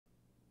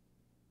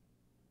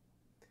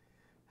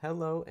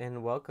Hello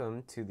and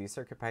welcome to the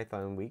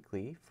CircuitPython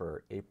Weekly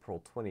for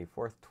April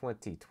 24th,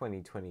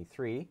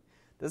 2023.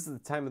 This is the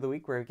time of the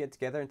week where we get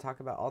together and talk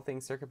about all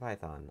things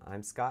CircuitPython.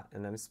 I'm Scott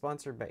and I'm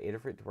sponsored by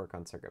Adafruit to work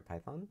on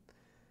CircuitPython.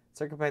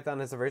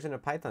 CircuitPython is a version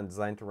of Python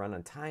designed to run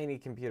on tiny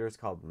computers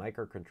called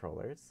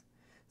microcontrollers.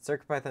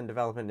 CircuitPython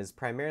development is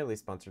primarily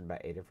sponsored by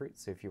Adafruit,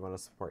 so if you want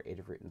to support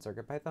Adafruit and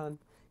CircuitPython,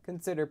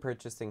 consider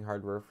purchasing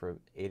hardware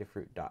from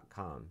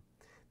adafruit.com.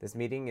 This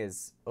meeting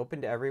is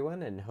open to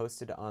everyone and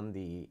hosted on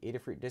the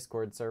Adafruit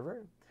Discord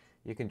server.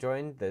 You can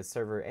join the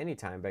server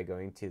anytime by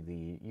going to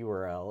the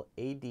URL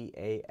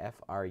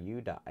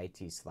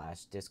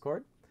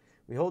adafru.it/discord.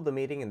 We hold the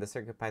meeting in the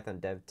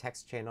CircuitPython dev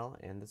text channel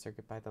and the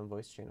CircuitPython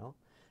voice channel,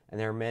 and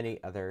there are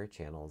many other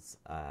channels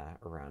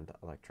around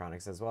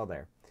electronics as well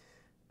there.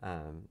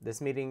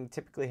 This meeting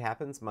typically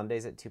happens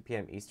Mondays at 2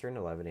 p.m. Eastern,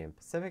 11 a.m.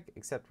 Pacific,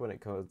 except when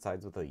it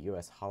coincides with a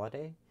U.S.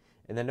 holiday.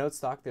 In the notes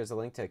doc, there's a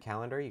link to a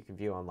calendar you can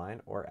view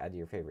online or add to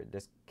your favorite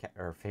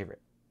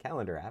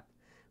calendar app.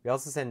 We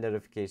also send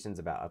notifications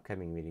about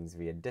upcoming meetings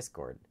via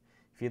Discord.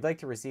 If you'd like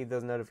to receive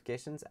those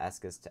notifications,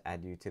 ask us to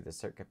add you to the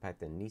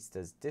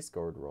CircuitPythonistas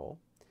Discord role.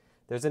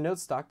 There's a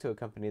notes doc to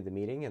accompany the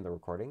meeting and the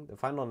recording. The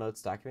final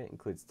notes document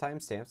includes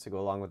timestamps to go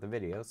along with the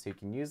video, so you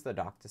can use the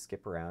doc to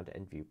skip around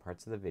and view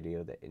parts of the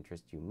video that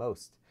interest you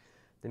most.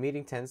 The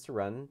meeting tends to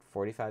run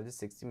 45 to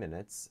 60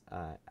 minutes.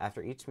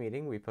 After each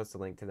meeting, we post a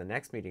link to the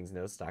next meeting's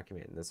notes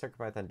document in the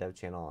CircuitPython dev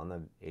channel on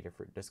the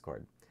Adafruit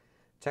Discord.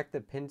 Check the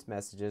pinned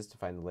messages to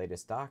find the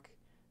latest doc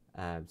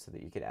so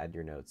that you can add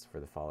your notes for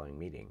the following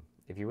meeting.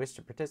 If you wish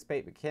to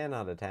participate but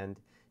cannot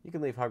attend, you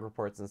can leave hug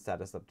reports and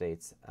status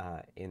updates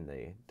in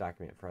the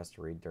document for us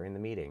to read during the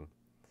meeting.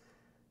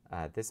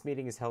 This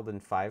meeting is held in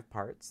 5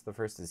 parts. The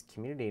first is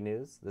community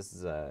news. This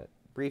is a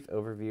brief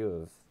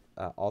overview of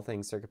all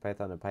things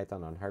CircuitPython and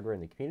Python on hardware in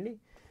the community.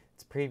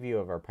 It's a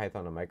preview of our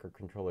Python and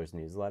microcontrollers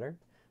newsletter.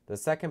 The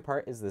second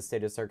part is the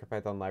state of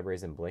CircuitPython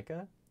libraries in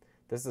Blinka.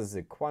 This is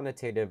a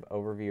quantitative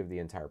overview of the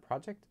entire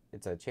project.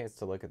 It's a chance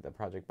to look at the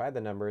project by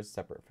the numbers,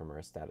 separate from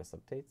our status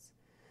updates.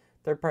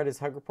 Third part is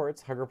Hug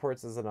Reports. Hug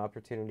Reports is an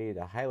opportunity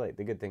to highlight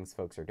the good things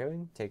folks are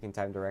doing, taking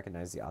time to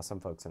recognize the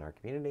awesome folks in our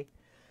community.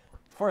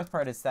 Fourth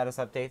part is Status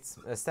Updates.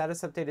 A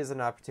status update is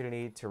an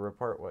opportunity to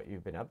report what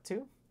you've been up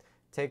to.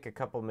 Take a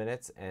couple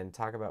minutes and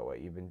talk about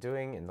what you've been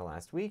doing in the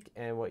last week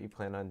and what you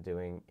plan on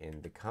doing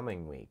in the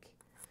coming week.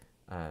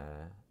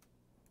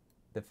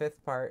 The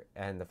fifth part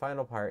and the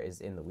final part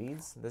is In the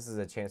Weeds. This is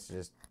a chance to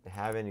just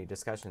have any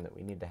discussion that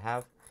we need to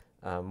have,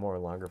 more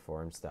longer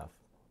form stuff.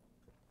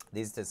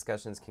 These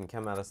discussions can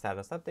come out of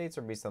status updates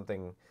or be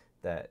something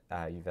that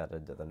you've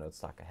added to the notes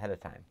doc ahead of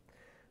time.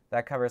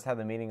 That covers how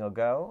the meeting will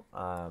go.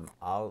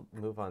 I'll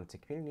move on to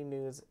community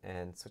news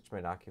and switch my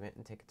document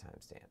and take a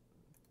timestamp.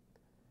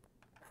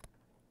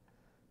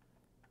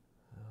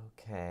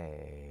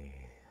 Okay,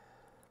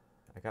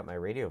 I got my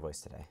radio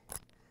voice today.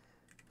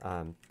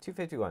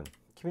 251,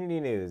 community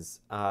news.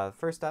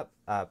 First up,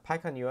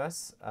 PyCon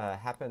US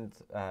happened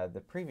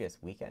the previous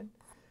weekend,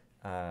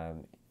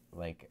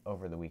 like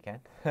over the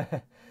weekend.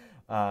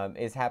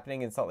 Is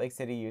happening in Salt Lake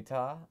City,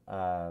 Utah,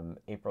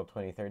 April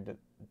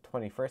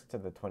 21st to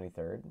the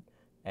 23rd,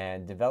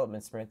 and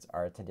development sprints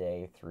are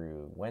today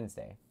through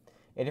Wednesday.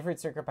 Adafruit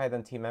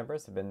CircuitPython team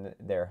members have been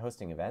there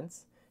hosting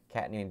events.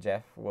 Kattni and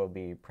Jeff will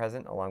be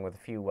present along with a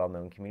few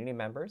well-known community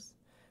members.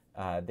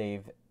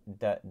 They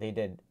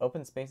did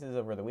open spaces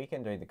over the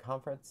weekend during the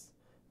conference.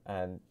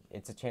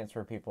 It's a chance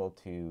for people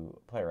to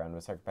play around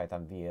with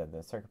CircuitPython via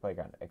the Circuit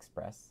Playground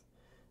Express.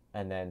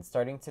 And then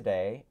starting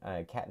today,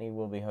 Kattni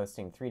will be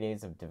hosting 3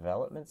 days of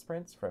development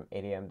sprints from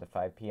 8 a.m. to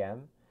 5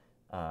 p.m.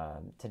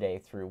 Today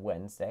through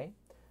Wednesday.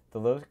 The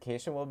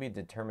location will be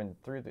determined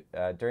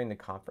during the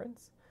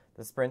conference.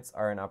 The sprints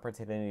are an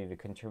opportunity to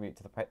contribute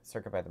to the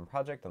CircuitPython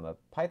project on the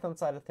Python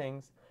side of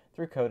things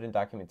through code and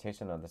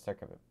documentation on the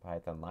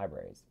CircuitPython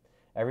libraries.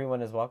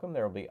 Everyone is welcome.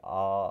 There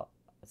will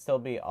still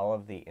be all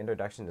of the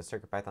introduction to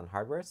CircuitPython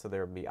hardware, so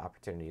there will be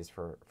opportunities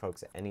for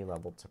folks at any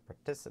level to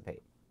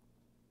participate.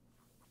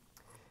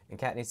 And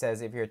Kattni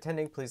says, if you're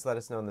attending, please let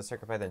us know in the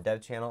CircuitPython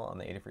dev channel on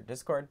the Adafruit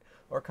Discord,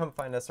 or come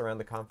find us around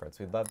the conference.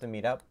 We'd love to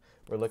meet up.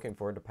 We're looking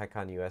forward to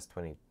PyCon US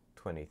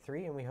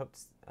 2023, and we hope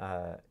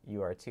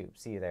you are too.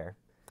 See you there.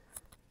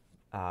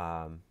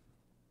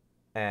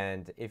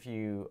 And if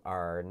you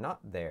are not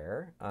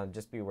there,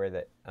 just be aware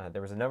that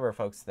there was a number of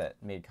folks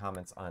that made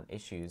comments on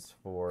issues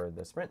for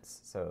the sprints.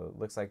 So it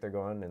looks like they're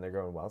going and they're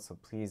going well. So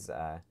please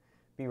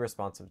be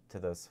responsive to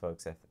those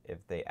folks if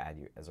they add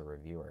you as a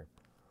reviewer.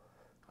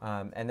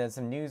 And then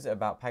some news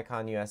about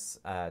PyCon US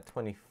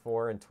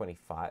 2024 and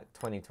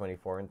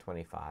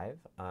 25.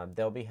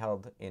 They'll be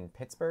held in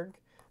Pittsburgh,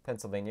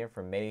 Pennsylvania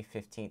from May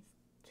 15th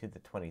to the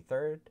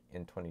 23rd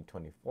in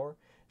 2024.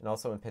 And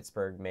also in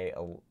Pittsburgh, May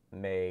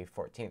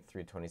 14th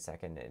through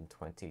 22nd in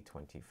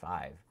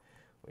 2025,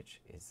 which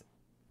is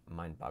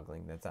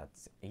mind-boggling that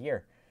that's a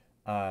year.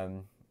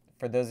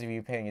 For those of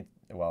you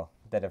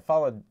that have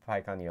followed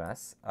PyCon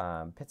US,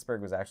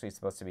 Pittsburgh was actually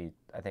supposed to be,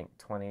 I think,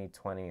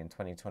 2020 and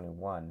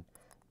 2021,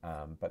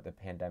 but the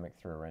pandemic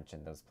threw a wrench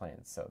in those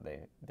plans. So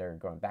they're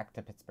going back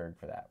to Pittsburgh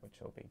for that, which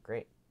will be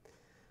great.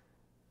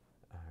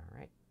 All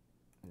right,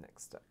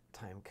 next up,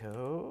 time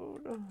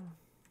code.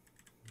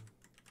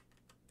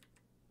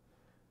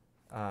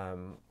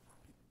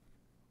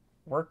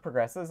 Work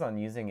progresses on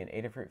using an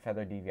Adafruit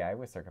Feather DVI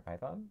with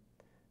CircuitPython.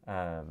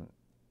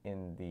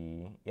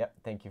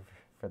 Thank you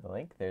for the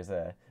link. There's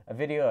a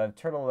video of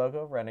Turtle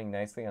logo running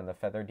nicely on the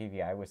Feather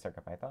DVI with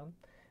CircuitPython.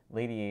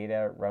 Lady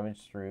Ada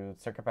rummaged through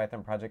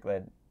CircuitPython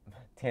project-led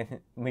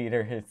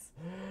leaders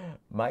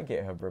my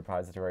GitHub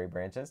repository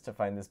branches to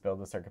find this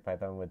build of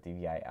CircuitPython with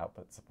DVI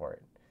output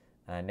support.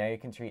 Now you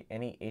can treat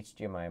any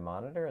HDMI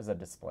monitor as a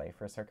display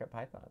for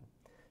CircuitPython.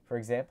 For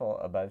example,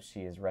 above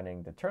she is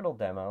running the Turtle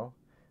demo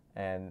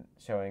and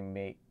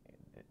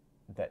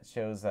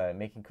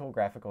making cool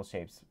graphical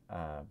shapes,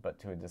 but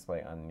to a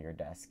display on your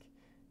desk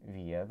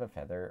via the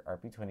Feather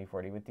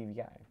RP2040 with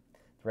DVI.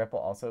 The REPL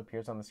also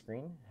appears on the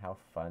screen. How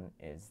fun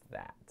is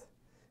that?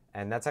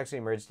 And that's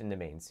actually merged into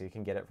main, so you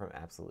can get it from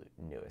absolute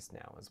newest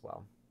now as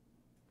well.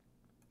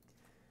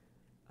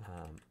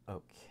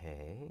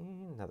 Okay,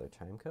 another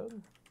time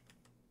code.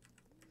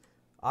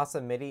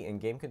 Awesome MIDI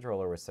and game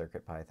controller with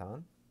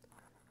CircuitPython.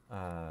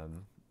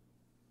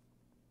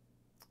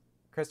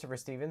 Christopher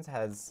Stevens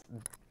has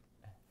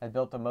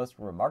built the most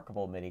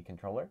remarkable MIDI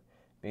controller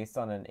based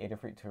on an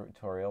Adafruit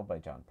tutorial by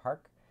John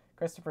Park.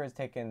 Christopher has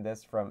taken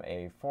this from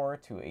a 4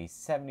 to a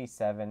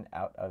 77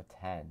 out of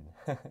 10.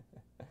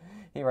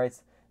 He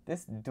writes,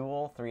 this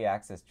dual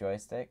 3-axis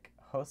joystick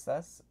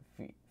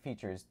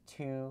features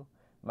 2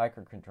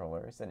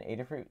 microcontrollers, an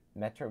Adafruit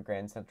Metro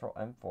Grand Central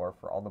M4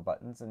 for all the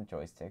buttons and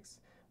joysticks,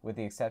 with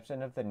the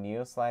exception of the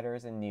Neo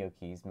sliders and Neo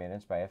keys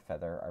managed by a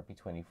Feather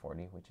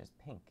RP2040, which is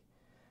pink.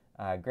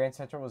 Grand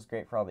Central was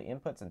great for all the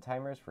inputs and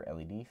timers for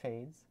LED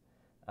fades.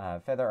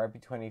 Feather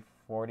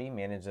RP2040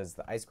 manages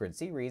the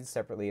I2C reads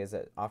separately as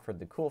it offered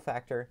the cool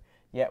factor,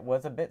 yet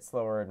was a bit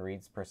slower in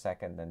reads per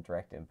second than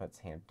direct inputs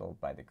handled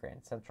by the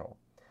Grand Central.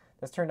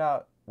 This turned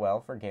out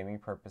well for gaming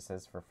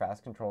purposes for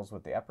fast controls,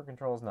 with the upper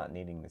controls not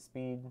needing the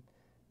speed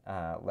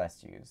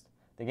less used.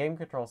 The game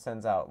control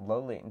sends out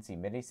low latency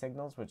MIDI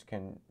signals, which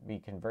can be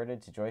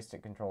converted to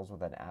joystick controls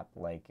with an app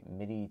like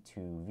MIDI to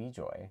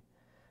VJoy.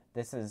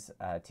 This is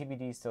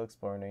TBD, still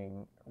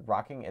exploring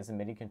rocking as a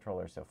MIDI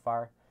controller so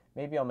far.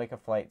 Maybe I'll make a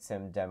flight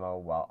sim demo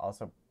while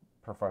also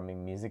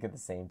performing music at the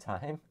same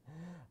time.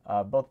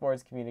 Both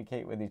boards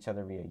communicate with each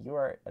other via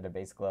UART at a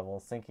basic level,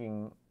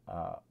 syncing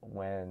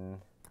when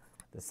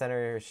the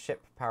center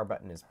ship power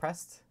button is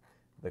pressed,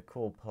 the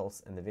cool pulse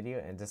in the video,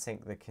 and to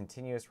sync the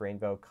continuous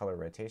rainbow color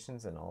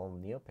rotations in all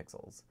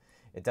NeoPixels.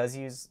 It does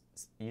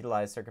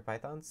utilize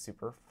CircuitPython,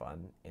 super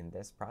fun in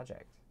this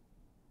project.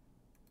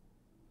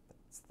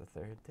 That's the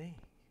third thing.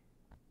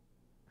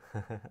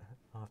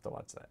 I'll have to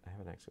watch that. I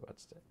haven't actually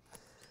watched it.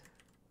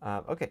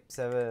 Okay,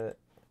 so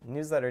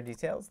newsletter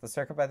details. The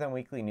CircuitPython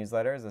Weekly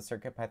Newsletter is a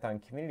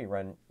CircuitPython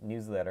community-run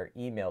newsletter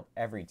emailed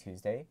every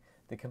Tuesday.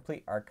 The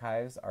complete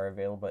archives are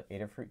available at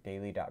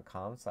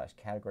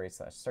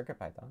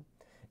adafruitdaily.com/category/CircuitPython.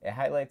 It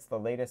highlights the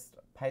latest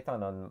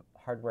Python on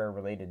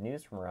hardware-related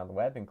news from around the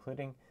web,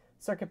 including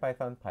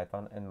CircuitPython,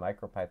 Python, and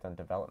MicroPython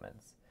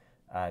developments.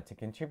 To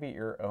contribute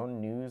your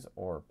own news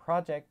or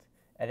project,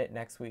 edit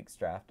next week's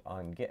draft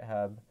on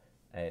GitHub.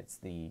 It's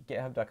the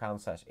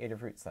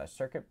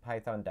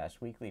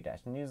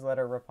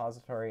github.com/adafruit/CircuitPython-weekly-newsletter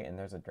repository, and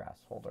there's a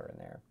drafts folder in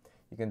there.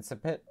 You can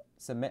submit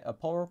a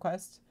pull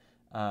request,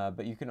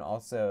 but you can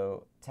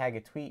also tag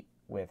a tweet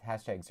with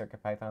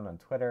 #CircuitPython on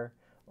Twitter,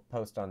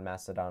 post on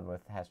Mastodon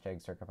with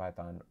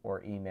 #CircuitPython,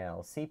 or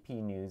email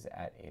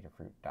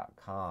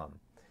cpnews@adafruit.com.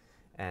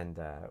 And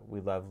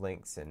we love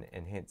links and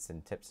hints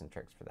and tips and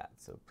tricks for that,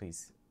 so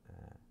please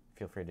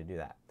feel free to do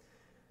that.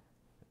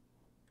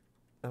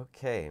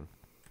 Okay.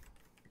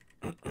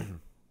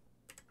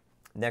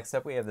 Next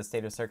up, we have the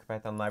state of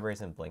CircuitPython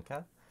libraries in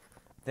Blinka.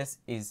 This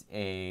is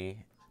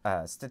a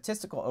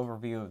statistical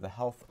overview of the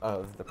health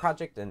of the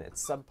project and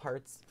its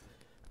subparts.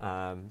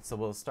 So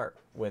we'll start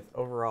with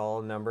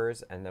overall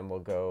numbers, and then we'll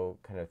go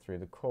kind of through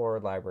the core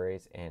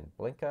libraries and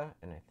Blinka.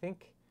 And I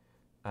think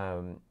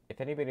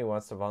if anybody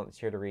wants to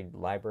volunteer to read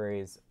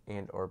libraries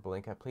and or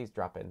Blinka, please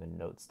drop it in the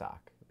note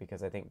stock,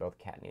 because I think both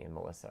Kattni and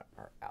Melissa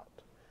are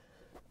out.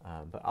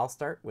 But I'll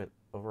start with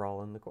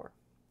overall in the core.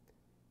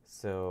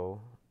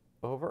 So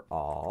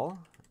overall,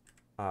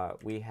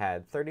 we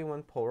had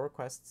 31 pull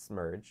requests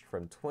merged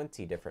from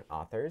 20 different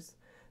authors.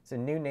 So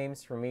new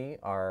names for me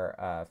are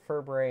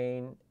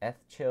Furbrain,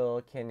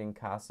 Ethchill, Kin and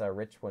Casa,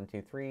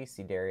 Rich123,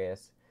 C.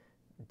 Darius,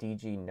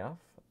 DG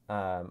Nuff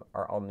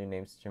are all new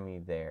names to me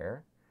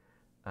there.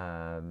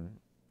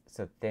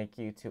 So thank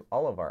you to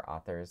all of our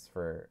authors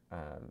for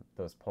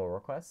those pull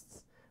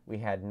requests. We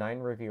had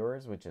 9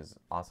 reviewers, which is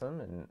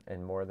awesome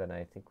and more than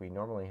I think we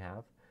normally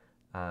have.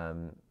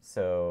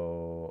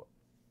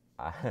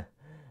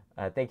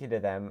 Thank you to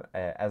them.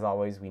 As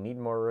always, we need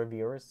more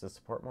reviewers to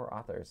support more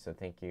authors, so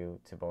thank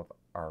you to both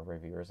our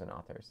reviewers and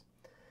authors.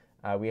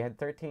 We had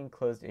 13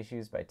 closed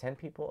issues by 10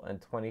 people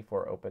and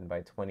 24 open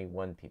by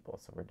 21 people,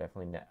 so we're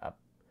definitely net up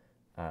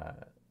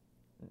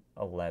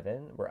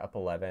 11. We're up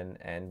 11,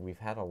 and we've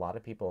had a lot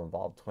of people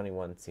involved.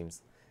 21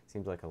 seems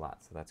like a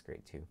lot, so that's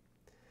great too.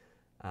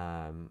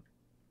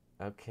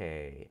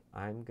 Okay,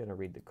 I'm going to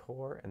read the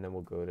core, and then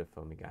we'll go to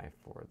Foamy Guy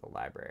for the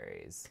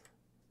libraries.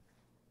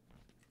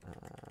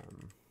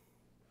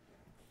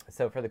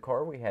 So for the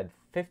core, we had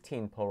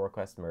 15 pull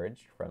requests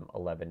merged from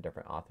 11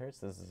 different authors.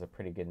 This is a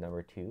pretty good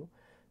number too.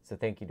 So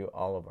thank you to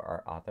all of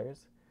our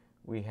authors.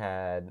 We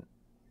had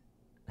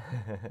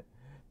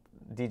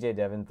DJ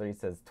Devon3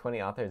 says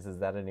 20 authors. Is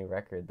that a new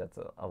record? That's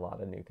a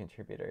lot of new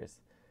contributors.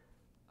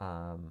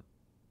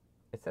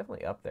 It's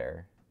definitely up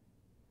there.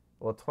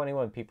 Well,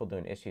 21 people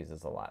doing issues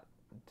is a lot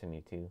to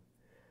me too.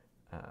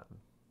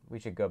 We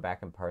should go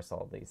back and parse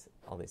all these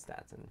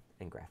stats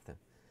and graph them.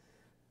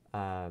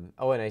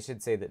 Oh, and I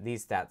should say that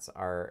these stats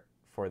are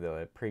for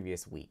the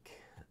previous week.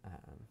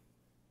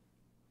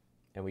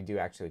 And we do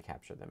actually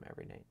capture them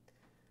every night.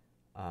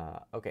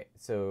 Okay,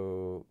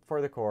 so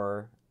for the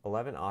core,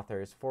 11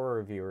 authors, 4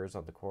 reviewers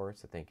on the core,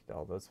 so thank you to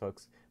all those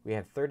folks. We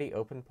have 30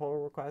 open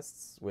pull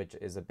requests, which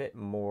is a bit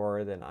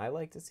more than I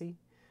like to see,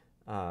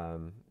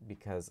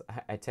 because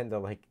I tend to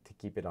like to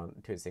keep it on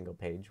to a single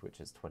page, which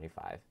is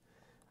 25.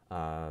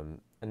 A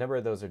number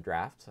of those are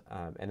draft,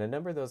 and a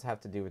number of those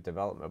have to do with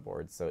development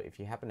boards. So if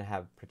you happen to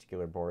have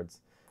particular boards,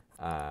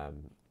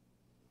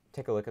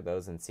 take a look at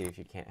those and see if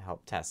you can't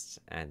help test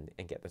and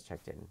get those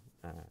checked in.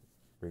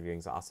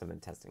 Reviewing's awesome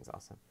and testing's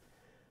awesome.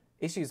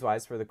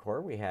 Issues-wise for the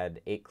core, we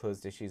had 8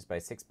 closed issues by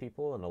 6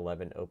 people and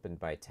 11 opened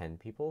by 10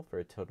 people for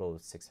a total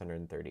of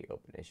 630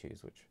 open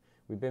issues, which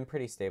we've been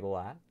pretty stable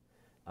at.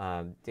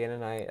 Dan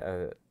and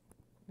I,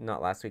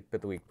 not last week,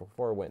 but the week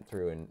before, went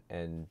through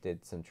and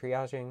did some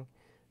triaging.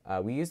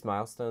 We used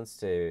milestones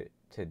to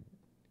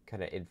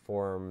kind of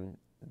inform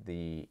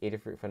the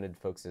Adafruit-funded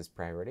folks'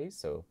 priorities.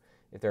 So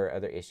if there are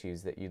other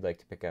issues that you'd like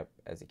to pick up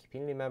as a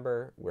community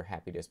member, we're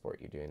happy to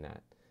support you doing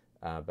that.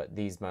 But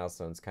these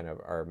milestones kind of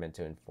are meant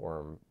to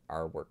inform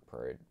our work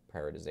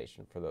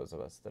prioritization for those of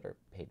us that are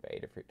paid by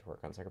Adafruit to work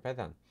on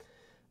CircuitPython.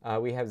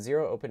 We have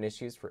 0 open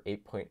issues for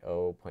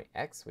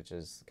 8.0.x, which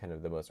is kind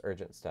of the most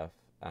urgent stuff.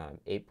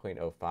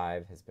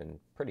 8.05 has been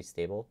pretty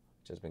stable,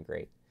 which has been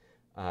great.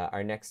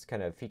 Our next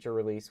kind of feature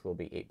release will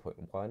be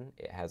 8.1.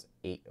 It has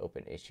 8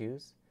 open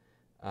issues.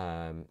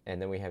 And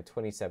then we have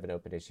 27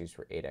 open issues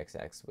for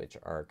 8xx, which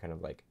are kind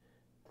of like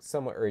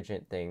somewhat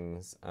urgent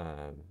things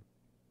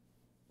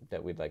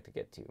that we'd like to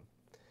get to.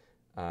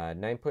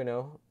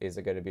 9.0 is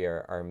going to be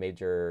our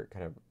major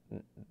kind of,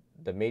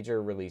 the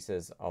major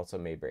releases also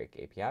may break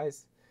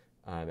APIs.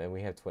 And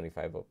we have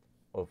 25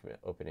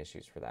 open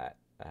issues for that.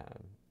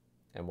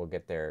 And we'll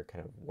get there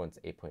kind of once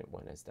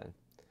 8.1 is done.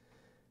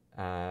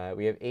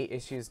 We have 8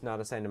 issues not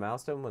assigned a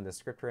milestone when the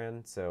script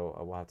ran, so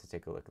we'll have to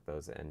take a look at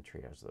those and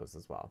triage those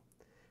as well.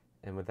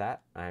 And with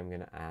that, I'm going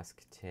to ask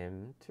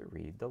Tim to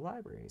read the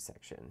library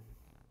section.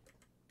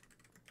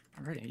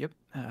 Alrighty, yep.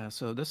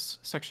 So this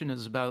section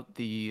is about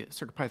the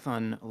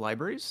CircuitPython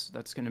libraries.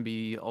 That's going to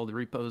be all the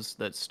repos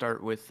that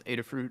start with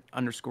Adafruit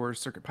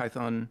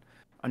 _CircuitPython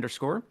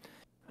 _.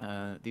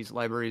 These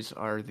libraries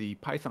are the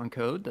Python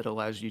code that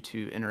allows you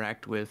to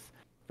interact with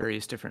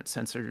various different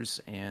sensors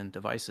and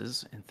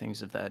devices and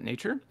things of that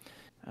nature.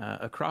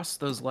 Across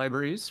those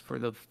libraries for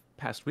the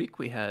past week,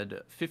 we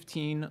had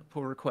 15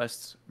 pull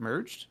requests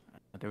merged.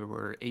 There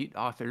were 8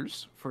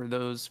 authors for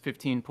those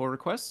 15 pull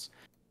requests.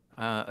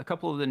 A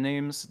couple of the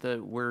names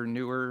that were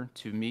newer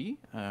to me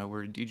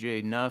were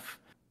DJ Nuff,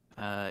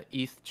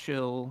 ETH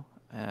Chill,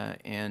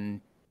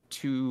 and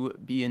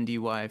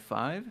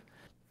 2BNDY5.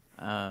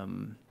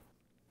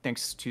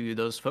 Thanks to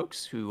those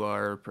folks who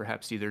are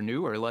perhaps either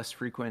new or less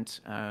frequent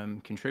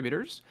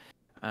contributors.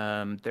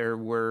 There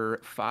were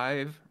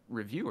 5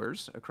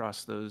 reviewers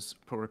across those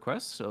pull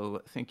requests,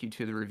 so thank you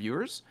to the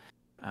reviewers.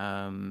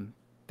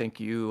 Thank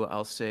you,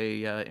 I'll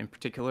say in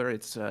particular,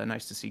 it's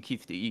nice to see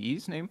Keith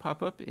DEE's name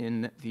pop up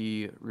in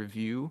the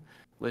review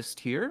list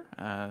here.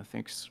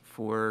 Thanks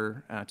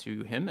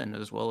to him and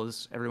as well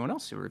as everyone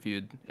else who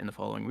reviewed in the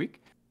following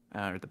week,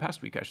 or the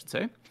past week, I should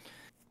say.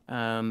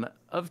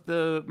 Of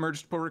the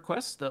merged pull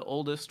requests, the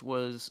oldest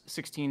was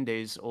 16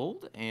 days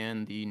old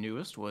and the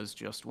newest was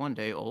just 1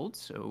 day old,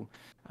 so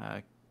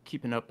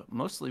keeping up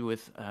mostly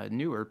with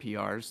newer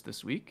PRs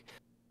this week.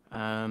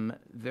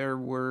 There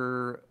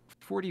were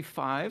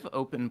 45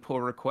 open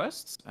pull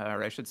requests,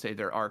 or I should say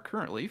there are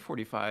currently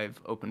 45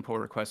 open pull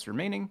requests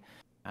remaining.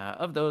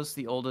 Of those,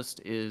 the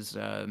oldest is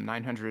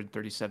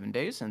 937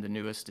 days, and the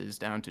newest is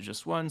down to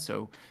just 1.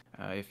 So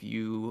if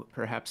you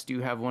perhaps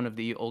do have one of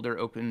the older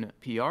open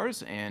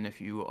PRs, and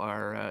if you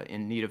are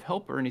in need of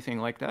help or anything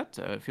like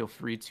that, feel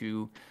free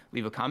to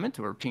leave a comment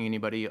or ping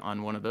anybody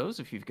on one of those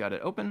if you've got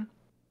it open.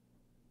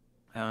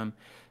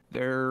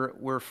 There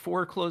were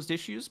 4 closed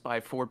issues by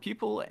 4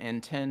 people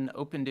and 10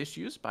 opened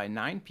issues by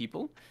 9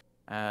 people.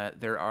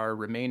 There are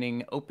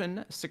remaining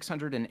open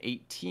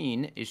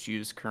 618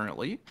 issues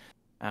currently.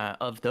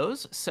 Of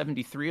those,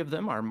 73 of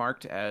them are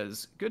marked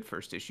as good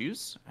first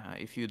issues.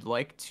 If you'd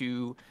like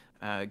to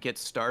get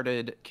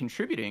started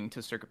contributing to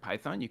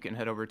CircuitPython, you can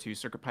head over to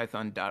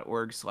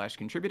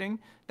circuitpython.org/contributing.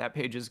 That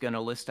page is going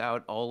to list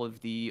out all of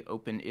the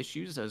open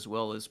issues as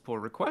well as pull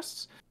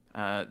requests.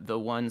 The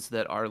ones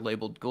that are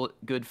labeled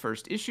good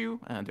first issue,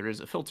 there is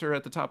a filter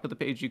at the top of the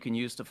page you can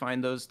use to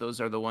find those. Those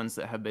are the ones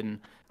that have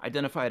been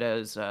identified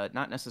as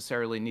not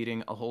necessarily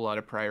needing a whole lot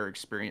of prior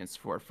experience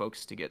for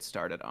folks to get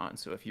started on.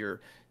 So if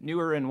you're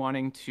newer and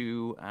wanting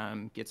to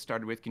get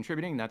started with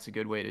contributing, that's a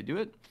good way to do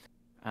it.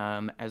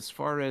 As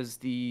far as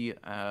the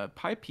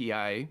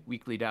PyPI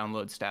weekly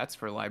download stats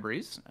for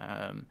libraries,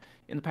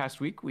 in the past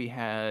week we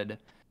had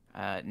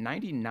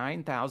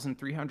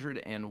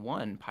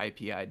 99,301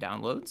 PyPI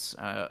downloads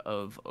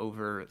of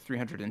over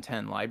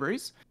 310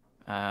 libraries.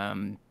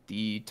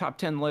 The top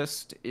 10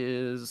 list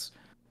is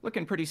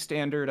looking pretty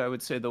standard. I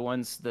would say the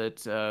ones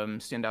that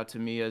stand out to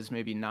me as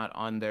maybe not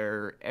on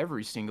there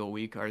every single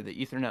week are the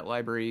Ethernet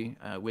library,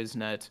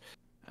 WizNet,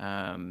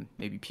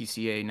 maybe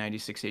PCA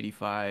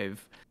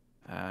 9685.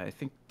 I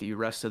think the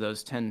rest of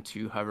those tend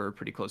to hover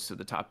pretty close to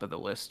the top of the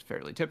list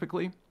fairly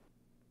typically.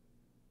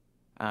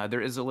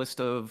 There is a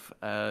list of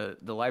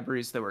the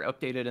libraries that were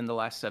updated in the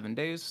last 7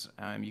 days.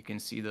 You can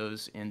see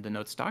those in the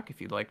notes doc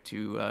if you'd like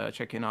to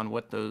check in on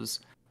what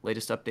those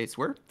latest updates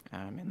were.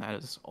 And that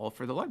is all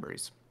for the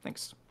libraries.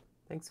 Thanks.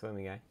 Thanks,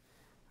 Foamy Guy.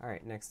 All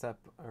right, next up,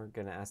 we're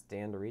going to ask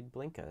Dan to read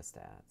Blinka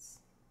stats.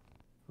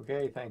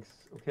 Okay, thanks.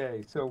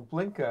 Okay, so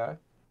Blinka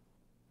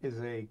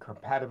is a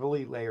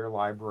compatibility layer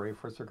library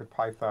for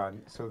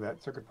CircuitPython so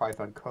that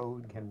CircuitPython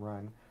code can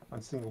run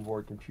on single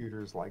board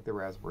computers like the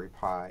Raspberry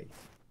Pi,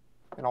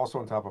 and also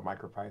on top of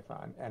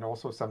MicroPython, and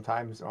also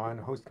sometimes on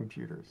host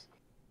computers.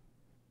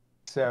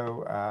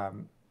 So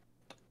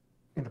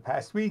in the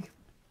past week,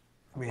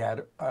 we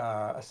had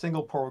a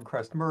single pull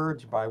request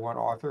merge by one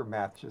author,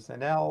 Matthias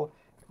NL,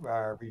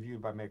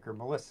 reviewed by maker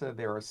Melissa.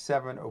 There are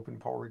 7 open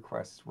pull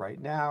requests right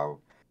now.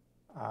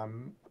 A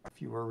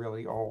few are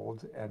really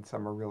old and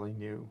some are really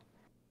new,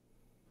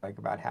 like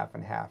about half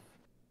and half.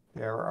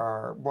 There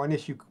are one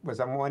issue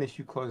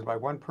closed by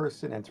 1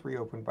 person and 3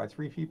 opened by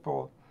 3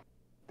 people.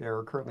 There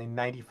are currently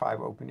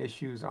 95 open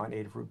issues on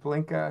Adafruit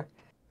Blinka.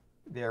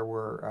 There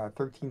were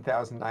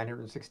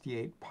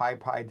 13,968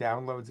 PyPI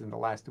downloads in the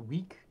last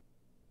week,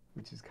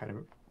 which is kind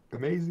of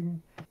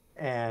amazing.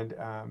 And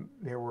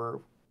there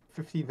were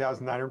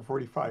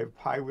 15,945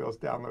 PyWheels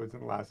downloads in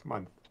the last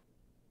month.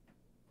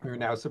 We're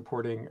now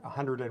supporting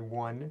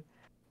 101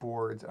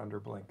 boards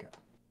under Blinka.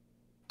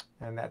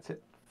 And that's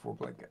it for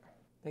Blinka.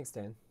 Thanks,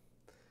 Dan.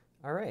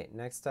 All right,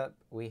 next up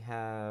we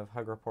have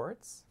Hug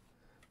Reports.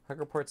 Hug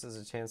Reports is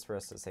a chance for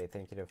us to say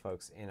thank you to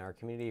folks in our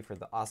community for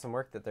the awesome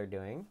work that they're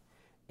doing,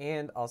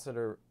 and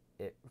also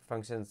it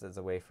functions as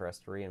a way for us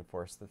to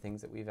reinforce the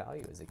things that we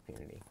value as a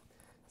community.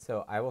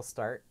 So I will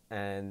start,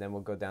 and then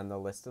we'll go down the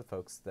list of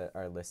folks that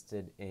are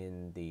listed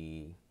in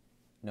the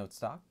notes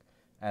doc.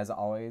 As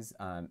always,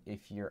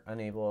 if you're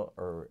unable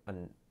or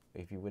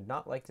if you would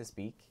not like to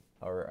speak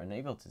or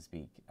unable to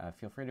speak,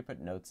 feel free to put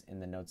notes in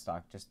the notes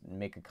doc. Just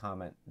make a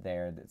comment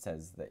there that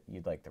says that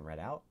you'd like them read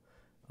out,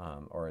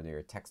 or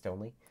they're text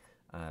only.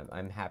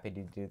 I'm happy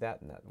to do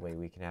that, and that way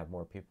we can have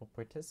more people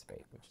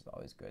participate, which is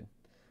always good.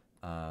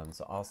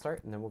 So I'll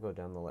start, and then we'll go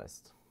down the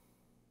list.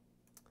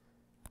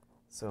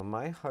 So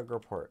my Hug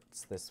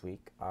Reports this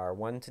week are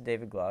 1 to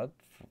David Glug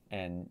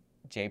and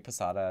J.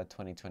 Posada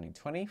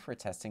 2020 for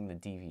testing the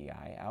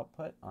DVI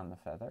output on the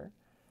Feather.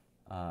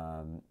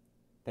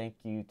 Thank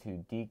you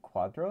to D.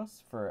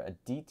 Quadros for a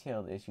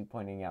detailed issue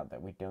pointing out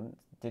that we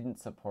didn't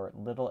support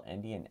little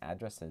endian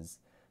addresses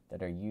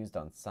that are used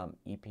on some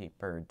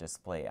e-paper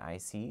display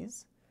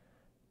ICs.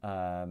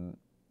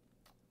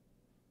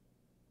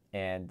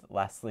 And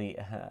lastly,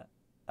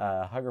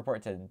 Hug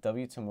Report to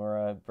W.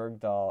 Tamura,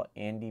 Bergdahl,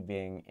 Andy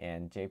Bing,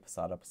 and J.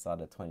 Posada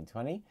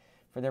 2020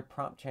 for their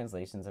prompt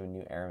translations of a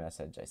new error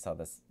message. I saw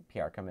this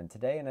PR come in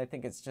today, and I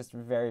think it's just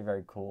very,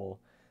 very cool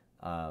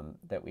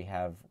that we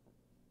have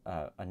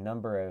a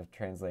number of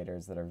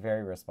translators that are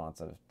very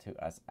responsive to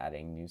us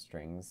adding new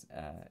strings,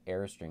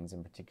 error strings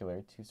in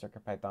particular, to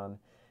CircuitPython,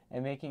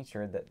 and making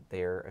sure that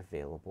they're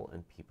available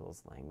in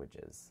people's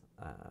languages.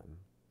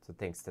 So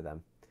thanks to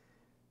them.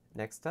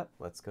 Next up,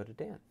 let's go to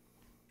Dan.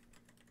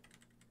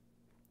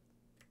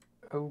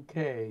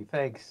 Okay,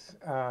 thanks.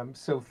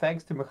 So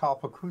thanks to Michal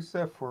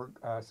Pakusa for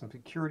some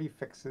security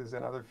fixes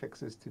and other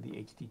fixes to the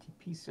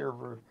HTTP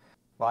server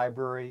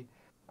library.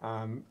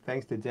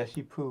 Thanks to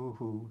Deshipu,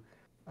 who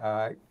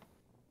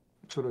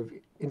sort of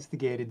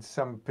instigated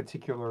some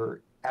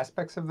particular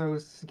aspects of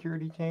those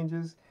security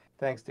changes.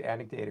 Thanks to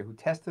Anecdata, who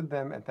tested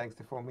them, and thanks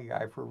to Foamy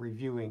Guy for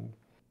reviewing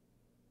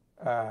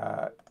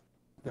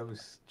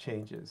those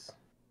changes.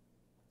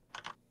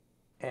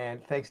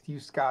 And thanks to you,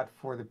 Scott,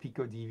 for the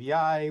Pico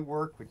DVI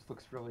work, which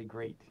looks really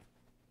great.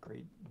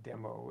 Great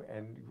demo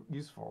and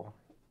useful.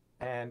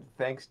 And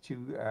thanks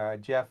to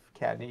Jeff,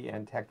 Cadney,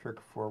 and Tektrick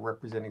for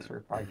representing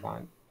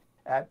CircuitPython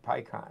at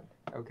PyCon.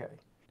 Okay.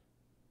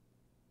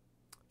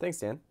 Thanks,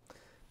 Dan.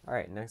 All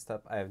right, next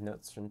up, I have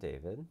notes from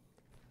David,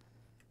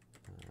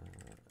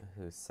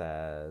 who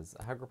says,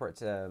 a hug report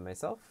to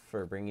myself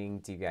for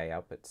bringing DVI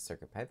output to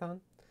CircuitPython,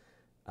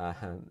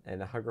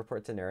 and a hug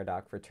report to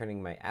Neradoc for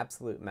turning my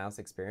absolute mouse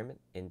experiment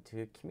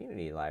into a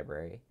community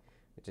library,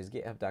 which is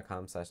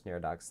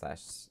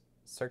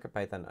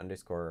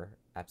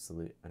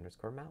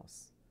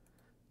github.com/neradoc/circuitpython_absolute_mouse.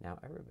 Now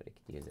everybody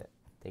could use it.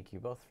 Thank you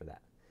both for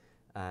that.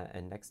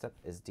 And next up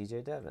is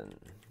DJ Devin.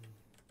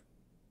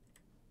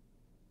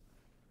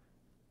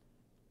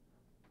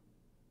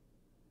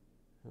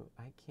 Who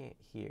I can't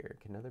hear.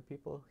 Can other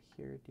people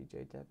hear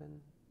DJ Devin?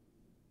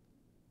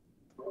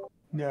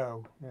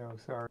 No,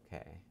 sorry.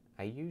 Okay,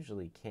 I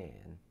usually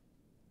can.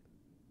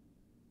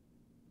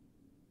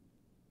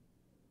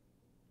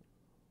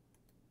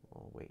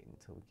 We'll wait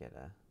until we get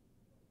a...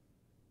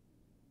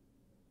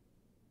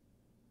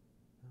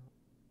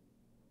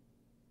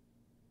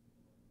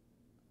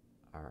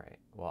 All right,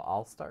 well,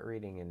 I'll start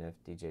reading, and if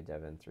DJ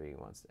Devin 3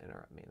 wants to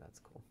interrupt me, that's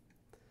cool.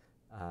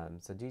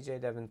 So DJ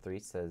Devin 3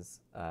 says,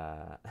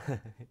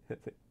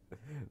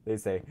 they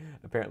say,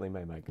 apparently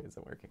my mic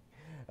isn't working.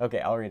 Okay,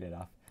 I'll read it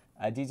off.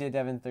 DJ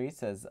Devin 3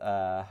 says,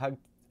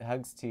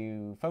 hugs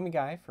to Foamy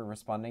Guy for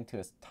responding to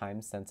a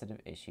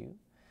time-sensitive issue.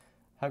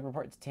 Hug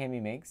report to Tammy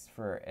Makes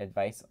for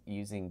advice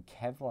using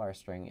Kevlar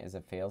string as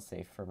a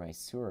failsafe for my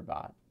sewer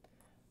bot.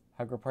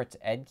 Hug report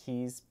to Ed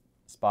Keys,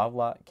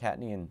 Spavlot,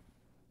 Katney, and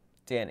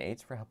Dan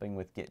H for helping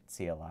with Git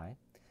CLI.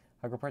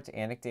 Hug report to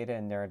Anecdata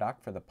and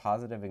Neradoc for the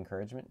positive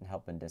encouragement and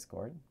help in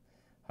Discord.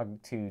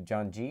 Hug to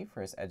John G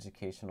for his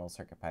educational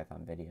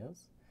CircuitPython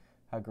videos.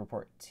 Hug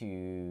report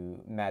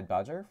to Mad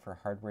Bodger for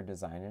hardware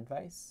design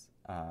advice.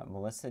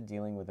 Melissa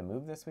dealing with a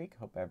move this week.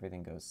 Hope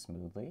everything goes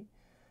smoothly.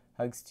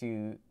 Hugs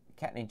to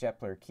Katney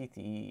Jepler, Keith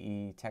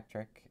EE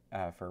Tektrick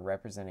for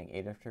representing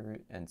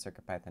Adafruit and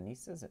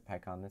CircuitPythonistas at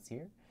PyCon this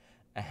year.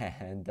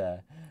 And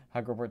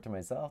hug report to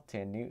myself,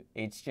 Tan Newt,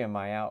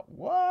 HDMI out.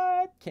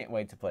 What? Can't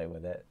wait to play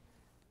with it.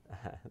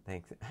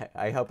 Thanks.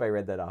 I hope I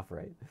read that off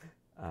right.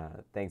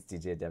 Thanks,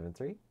 DJ Devin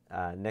 3.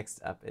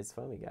 Next up is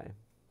Foamy Guy.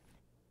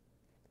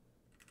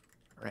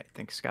 All right,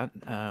 thanks, Scott.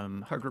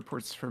 Hug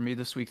reports for me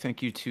this week.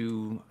 Thank you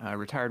to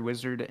Retired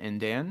Wizard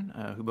and Dan,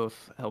 who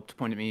both helped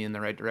point me in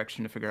the right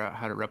direction to figure out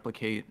how to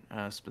replicate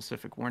a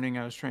specific warning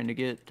I was trying to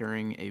get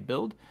during a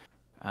build.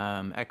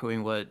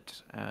 Echoing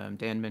what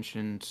Dan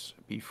mentioned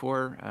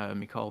before,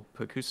 Mikhail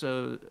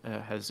Pokusa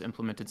has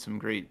implemented some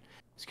great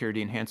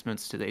security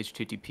enhancements to the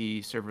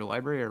HTTP server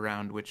library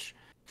around which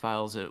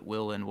files it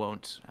will and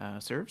won't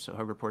serve. So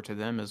hug report to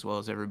them, as well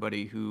as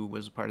everybody who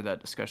was part of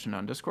that discussion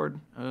on Discord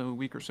a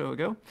week or so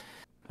ago.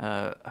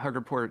 Hug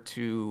report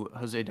to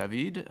Jose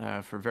David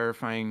for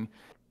verifying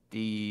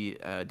the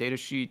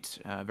datasheet,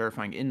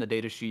 verifying in the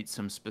datasheet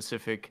some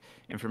specific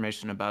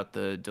information about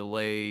the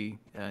delay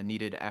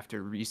needed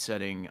after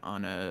resetting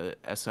on a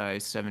SI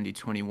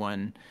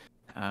 7021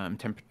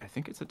 I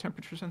think it's a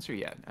temperature sensor,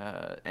 yeah.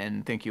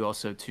 And thank you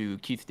also to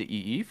Keith the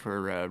EE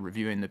for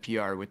reviewing the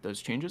PR with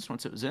those changes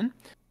once it was in.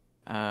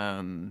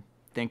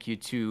 Thank you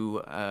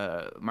to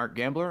Mark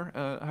Gambler,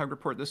 Hug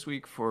Report this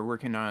week, for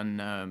working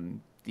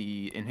on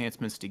the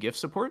enhancements to GIF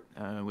support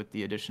with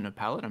the addition of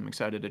Palette. I'm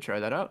excited to try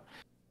that out.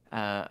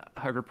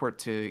 Hug report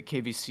to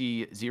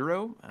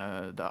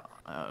KVC0, the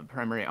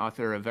primary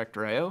author of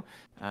Vector.io.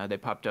 They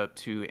popped up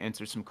to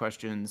answer some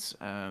questions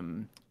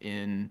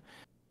in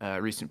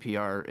recent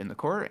PR in the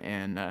core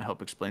and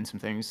help explain some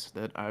things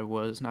that I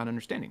was not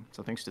understanding.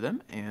 So thanks to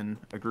them, and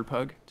a group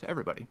hug to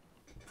everybody.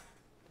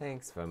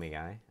 Thanks, Foamy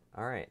Guy.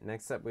 All right,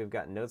 next up we've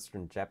got notes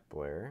from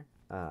Jepler,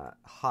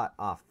 hot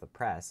off the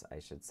press, I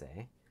should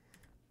say.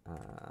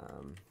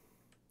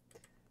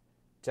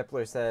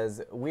 Jepler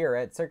says, we are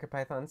at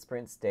CircuitPython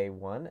Sprints Day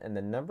 1, and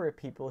the number of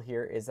people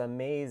here is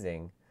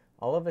amazing.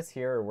 All of us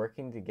here are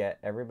working to get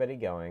everybody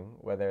going,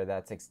 whether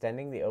that's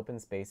extending the open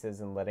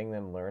spaces and letting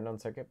them learn on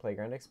Circuit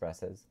Playground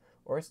Expresses,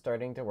 or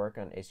starting to work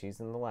on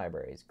issues in the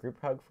libraries. Group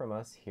hug from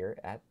us here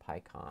at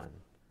PyCon.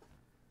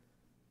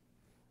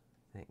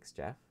 Thanks,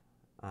 Jeff.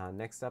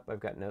 Next up, I've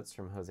got notes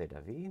from Jose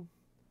David,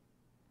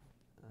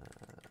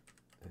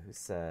 who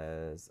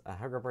says, a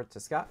hug report to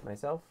Scott,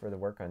 myself, for the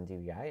work on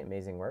DVI.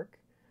 Amazing work.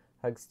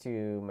 Hugs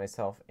to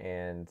myself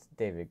and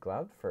David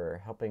Gloud for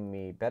helping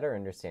me better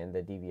understand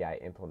the DVI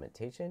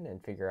implementation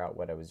and figure out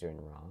what I was doing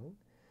wrong.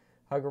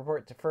 Hug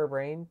report to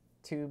Furbrain,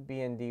 to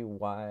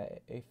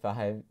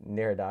BNDY5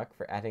 Neradoc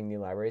for adding new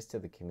libraries to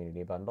the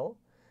community bundle.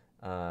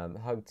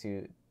 Hug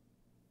to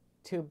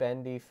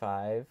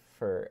Bendy5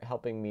 for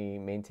helping me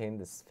maintain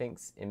the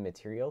Sphinx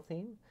Immaterial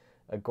theme,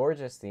 a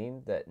gorgeous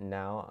theme that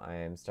now I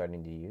am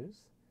starting to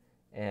use.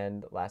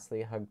 And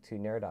lastly, hug to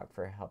Neradoc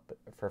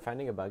for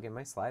finding a bug in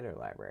my slider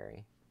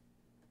library.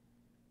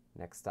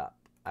 Next up,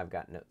 I've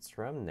got notes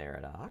from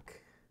Neradoc,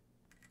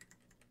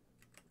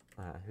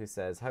 who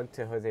says, hug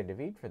to Jose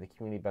David for the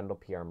community bundle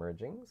PR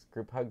mergings,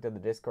 group hug to the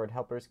Discord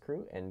helpers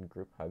crew, and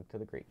group hug to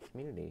the great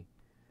community.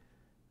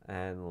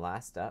 And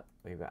last up,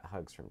 we've got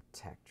hugs from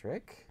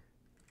Tektrick,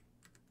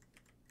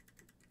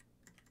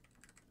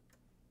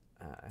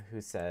 who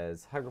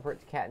says, hug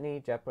report to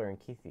Katney, Jepler, and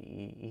Keith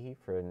E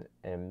for an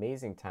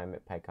amazing time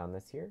at PyCon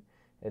this year.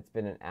 It's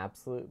been an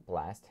absolute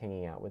blast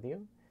hanging out with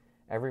you.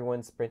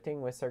 everyone's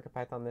sprinting with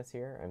CircuitPython this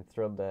year. I'm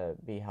thrilled to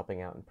be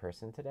helping out in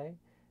person today.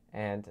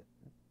 And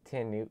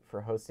Tan Newt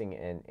for hosting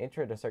an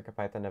Intro to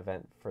CircuitPython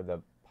event for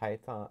the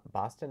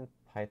Boston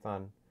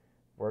Python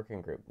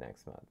Working Group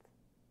next month.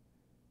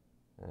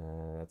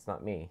 That's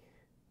not me.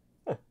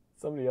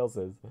 Somebody else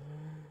is.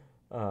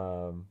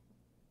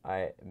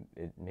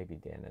 Maybe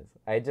Dan is.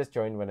 I just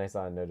joined when I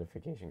saw a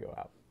notification go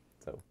out.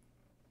 So.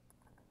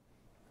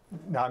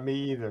 Not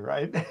me either,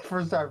 right?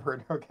 First I've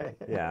heard. Okay.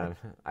 Yeah,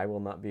 I will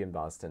not be in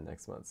Boston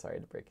next month. Sorry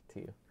to break it to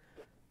you.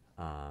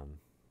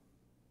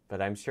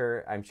 But I'm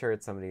sure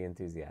it's somebody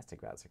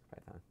enthusiastic about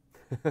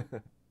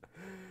CircuitPython.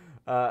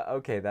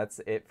 Okay, that's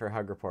it for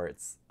Hug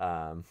Reports.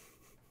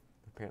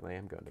 Apparently,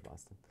 I'm going to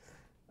Boston.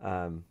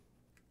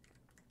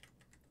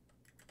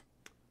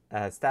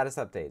 Status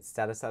updates.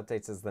 Status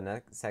updates is the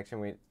next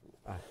section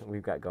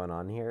we've got going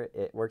on here.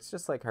 It works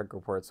just like Hug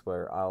Reports,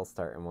 where I'll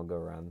start and we'll go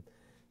around,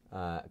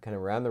 kind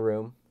of around the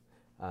room,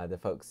 the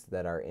folks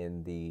that are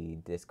in the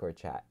Discord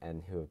chat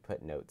and who have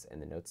put notes in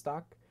the notes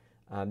doc.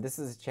 This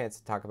is a chance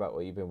to talk about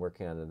what you've been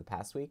working on in the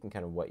past week and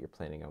kind of what you're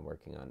planning on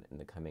working on in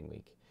the coming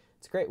week.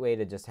 It's a great way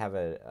to just have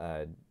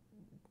that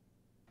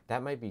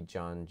might be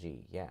John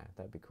G. Yeah,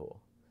 that'd be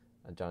cool.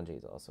 John G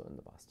is also in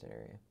the Boston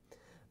area.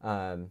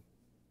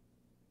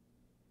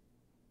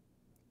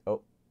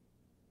 Oh,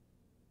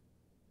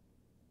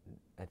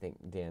 I think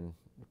Dan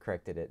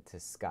corrected it to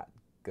Scott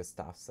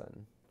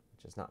Gustafson,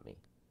 which is not me,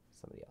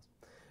 somebody else.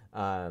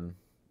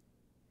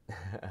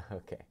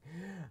 Okay.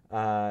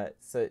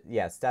 So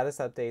yeah, status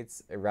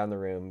updates around the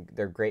room.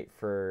 They're great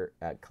for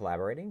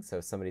collaborating. So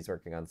if somebody's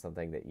working on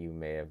something that you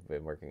may have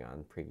been working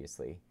on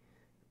previously,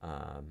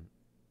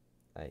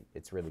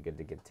 it's really good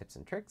to give tips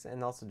and tricks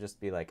and also just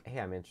be like, hey,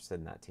 I'm interested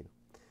in that too.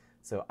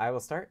 So I will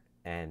start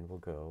and we'll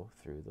go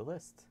through the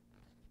list.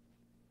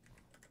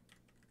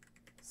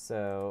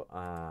 So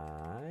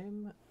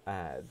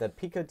the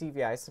Pico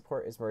DVI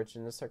support is merged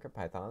into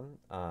CircuitPython.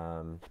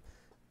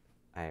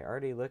 I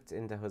already looked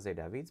into Jose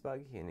David's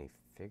bug and he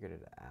figured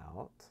it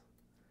out.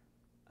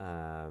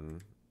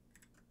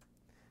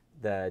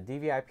 The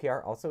DVI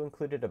PR also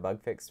included a bug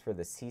fix for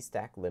the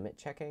C-stack limit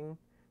checking.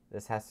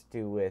 This has to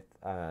do with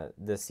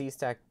the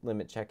C-stack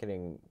limit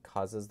checking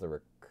causes the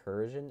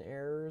recursion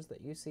errors that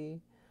you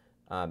see.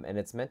 And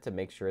it's meant to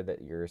make sure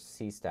that your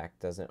C-stack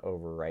doesn't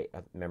overwrite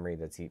a memory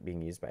that's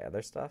being used by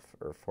other stuff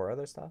or for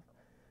other stuff.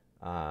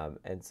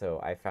 And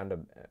so I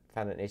found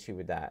an issue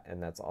with that,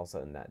 and that's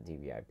also in that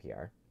DVI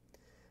PR.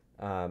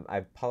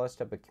 I've polished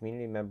up a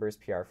community member's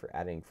PR for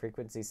adding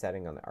frequency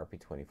setting on the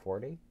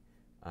RP2040.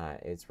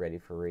 It's ready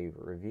for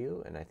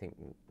review, and I think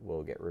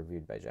will get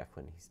reviewed by Jeff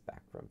when he's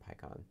back from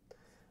PyCon.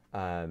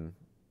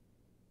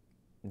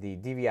 The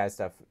DVI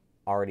stuff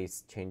already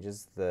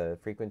changes the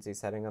frequency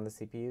setting on the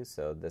CPU,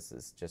 so this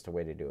is just a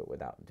way to do it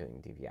without doing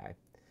DVI.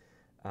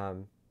 I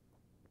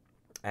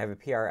have a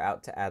PR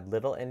out to add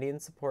Little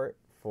Endian support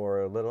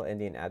for Little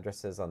Endian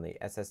addresses on the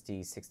SSD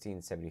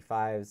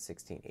 1675,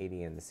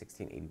 1680, and the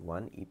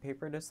 1681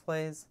 e-paper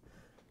displays.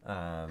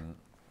 A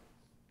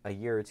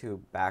year or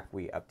two back,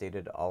 we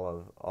updated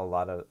a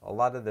lot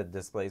of the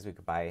displays we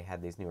could buy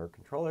had these newer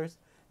controllers.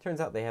 Turns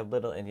out they have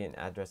Little Endian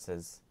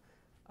addresses,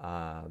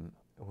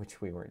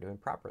 which we weren't doing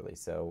properly.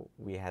 So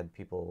we had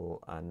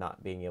people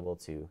not being able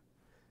to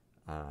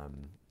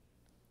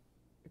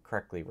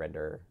correctly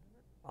render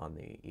on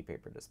the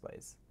e-paper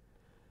displays.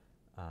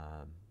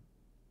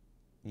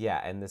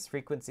 Yeah, and this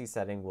frequency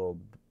setting will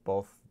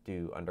both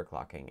do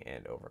underclocking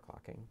and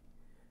overclocking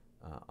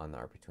on the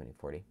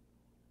RP2040.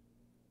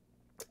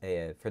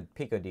 For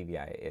Pico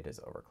DVI, it is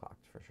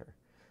overclocked for sure.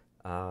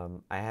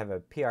 I have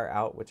a PR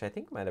out, which I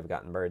think might have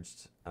gotten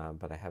merged,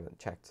 but I haven't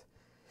checked,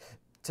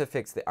 to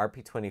fix the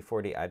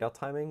RP2040 idle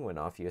timing when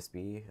off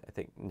USB. I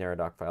think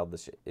Neradoc filed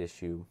this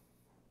issue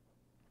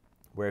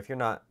where if you're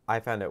not, I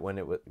found it when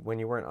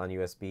you weren't on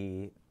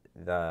USB,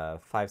 the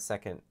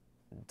 5-second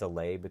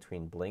delay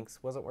between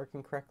blinks wasn't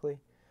working correctly,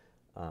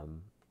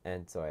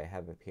 and so I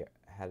have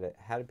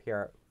had a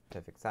PR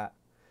to fix that.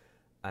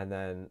 And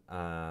then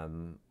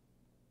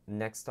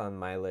next on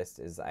my list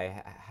is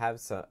I have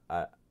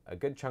a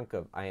good chunk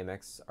of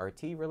IMX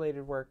RT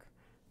related work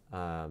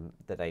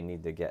that I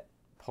need to get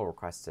pull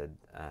requested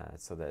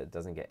so that it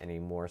doesn't get any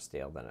more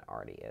stale than it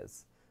already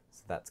is.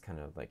 So that's kind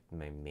of like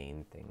my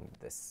main thing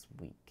this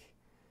week.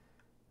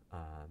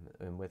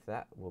 And with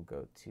that, we'll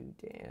go to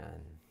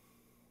Dan.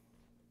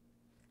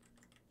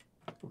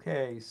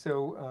 Okay,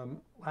 so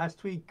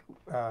last week,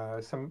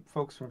 some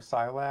folks from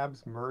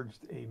Scilabs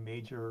merged a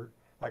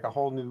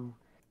whole new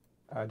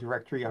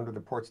directory under the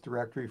ports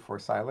directory for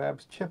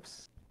Scilabs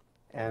chips,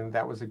 and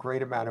that was a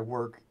great amount of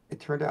work. It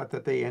turned out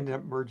that they ended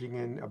up merging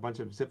in a bunch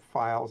of zip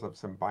files of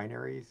some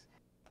binaries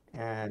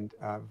and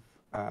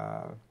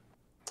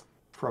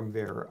from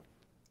their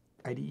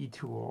IDE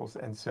tools,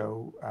 and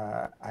so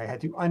I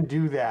had to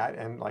undo that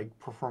and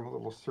perform a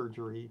little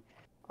surgery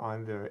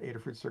on the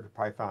Adafruit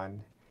CircuitPython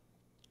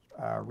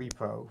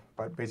repo.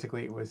 But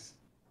basically,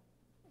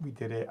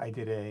 I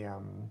did a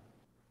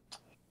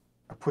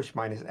push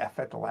 -F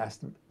at the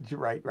last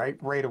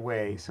right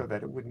away so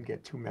that it wouldn't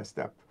get too messed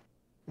up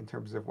in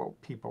terms of what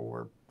people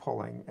were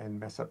pulling and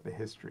mess up the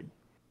history.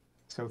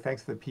 So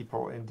thanks to the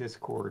people in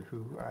Discord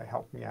who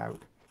helped me out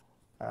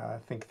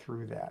think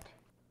through that.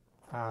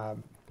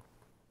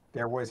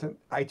 There was an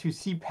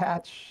I2C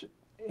patch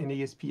in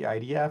ESP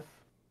IDF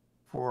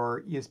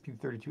for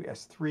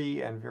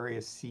ESP32S3 and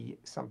various C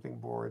something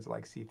boards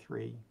like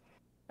C3.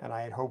 And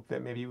I had hoped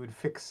that maybe it would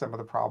fix some of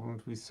the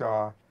problems we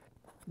saw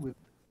with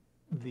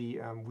the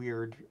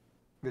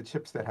the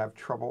chips that have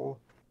trouble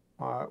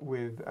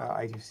with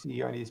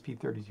I2C on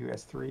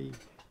ESP32S3,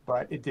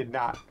 but it did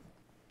not.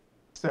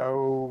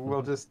 So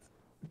we'll just,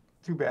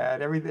 too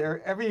bad.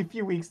 Every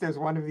few weeks there's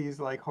one of these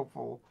like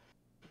hopeful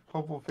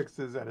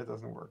fixes, and it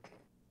doesn't work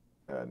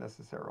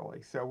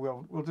necessarily. So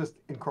we'll just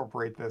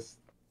incorporate this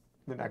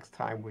the next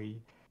time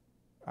we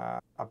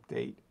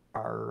update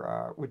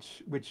our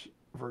which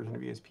version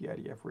of ESP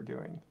IDF we're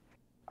doing.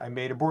 I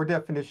made a board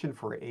definition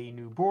for a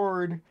new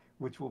board,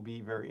 which will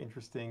be very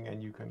interesting,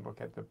 and you can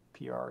look at the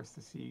PRs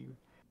to see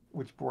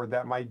which board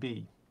that might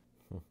be.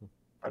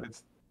 But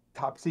it's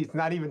it's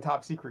not even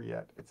top secret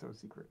yet. It's so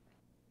secret.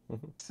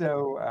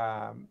 So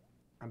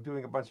I'm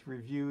doing a bunch of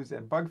reviews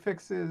and bug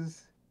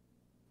fixes,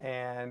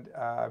 and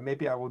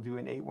maybe I will do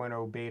an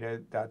 8.10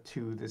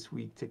 beta.2 this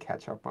week to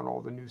catch up on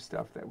all the new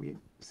stuff that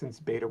since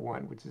beta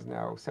 1, which is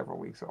now several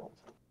weeks old.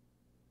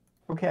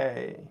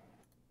 Okay.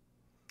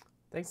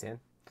 Thanks, Dan.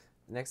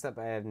 Next up,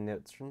 I have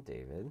notes from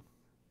David,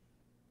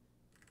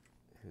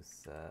 who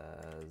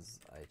says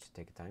I should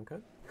take a time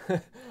code.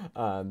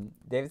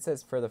 David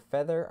says, for the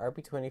Feather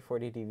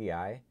RP2040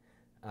 DVI,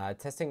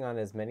 testing on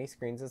as many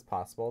screens as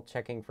possible,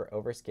 checking for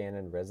overscan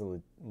and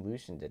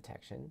resolution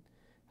detection,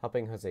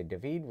 helping Jose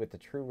David with the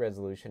true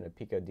resolution of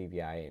Pico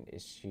DVI in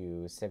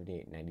issue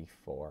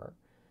 7894,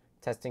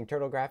 testing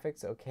turtle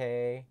graphics,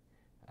 okay,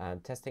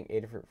 testing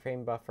Adafruit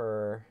frame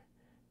buffer,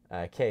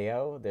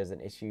 KO, there's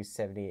an issue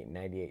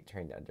 7898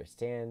 trying to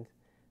understand.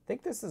 I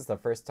think this is the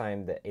first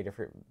time that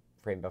Adafruit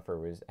frame buffer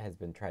has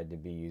been tried to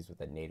be used with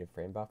the native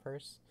frame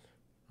buffers,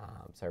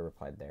 so I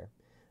replied there.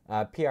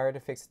 PR to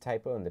fix a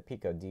typo in the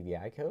Pico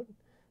DVI code,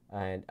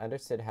 and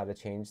understood how to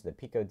change the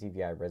Pico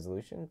DVI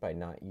resolution by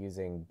not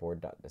using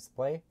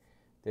board.display.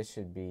 This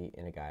should be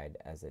in a guide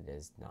as it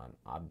is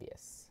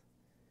non-obvious.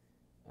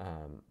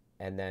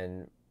 And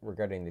then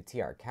regarding the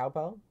TR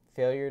cowbell,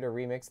 failure to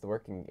remix the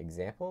working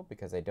example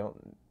because I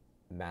don't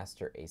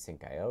master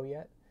async IO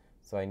yet,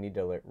 so I need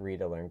to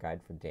read a learn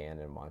guide for Dan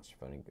and watch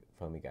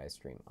Foamy Guy's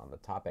stream on the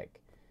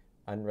topic.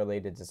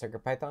 Unrelated to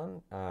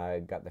CircuitPython,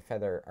 got the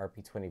Feather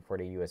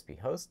RP2040 USB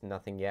host,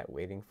 nothing yet,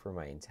 waiting for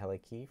my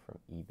IntelliKey from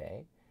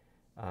eBay.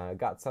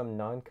 Got some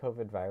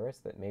non-COVID virus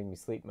that made me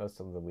sleep most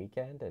of the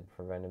weekend and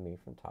prevented me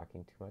from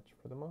talking too much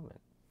for the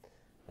moment.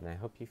 And I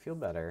hope you feel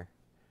better.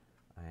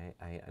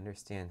 I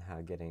understand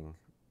how getting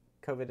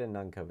COVID and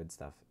non-COVID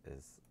stuff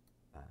is,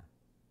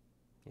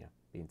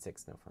 being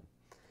sick's no fun.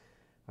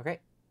 Okay,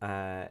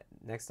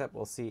 next up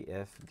we'll see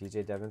if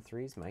DJ Devon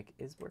 3's mic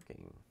is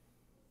working.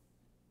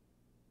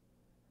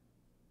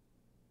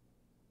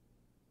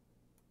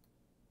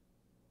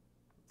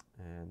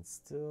 And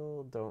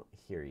still don't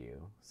hear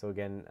you. So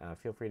again,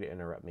 feel free to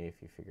interrupt me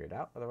if you figure it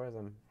out. Otherwise,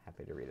 I'm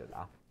happy to read it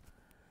off.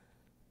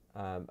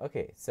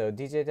 Okay, so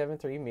DJ Devon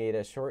 3 made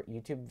a short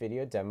YouTube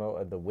video demo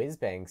of the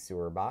whiz-bang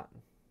sewer bot.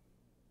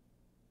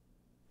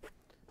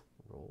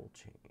 Role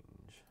change.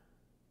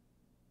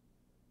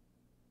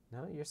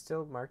 No, you're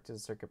still marked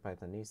as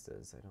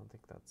CircuitPythonistas. I don't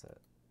think that's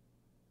it.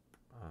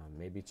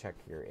 Maybe check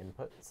your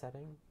input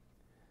setting.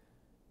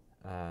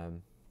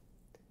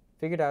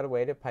 Figured out a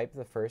way to pipe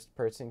the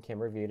first-person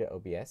camera view to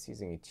OBS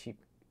using a cheap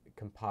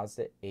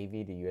composite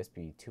AV to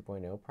USB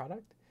 2.0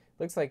 product.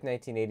 Looks like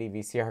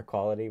 1980 VCR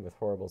quality with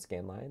horrible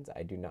scan lines.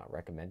 I do not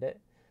recommend it.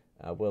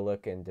 We'll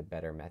look into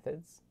better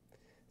methods.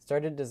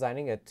 Started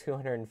designing a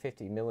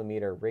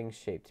 250mm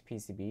ring-shaped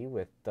PCB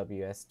with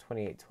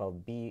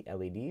WS2812B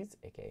LEDs,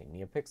 aka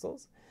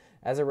NeoPixels,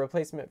 as a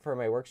replacement for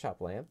my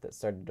workshop lamp that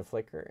started to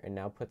flicker and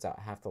now puts out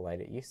half the light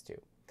it used to.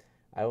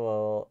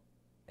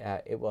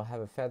 It will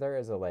have a feather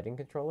as a lighting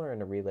controller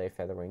and a relay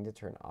feather ring to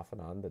turn off and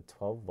on the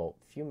 12-volt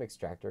fume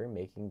extractor,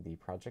 making the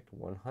project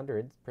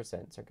 100%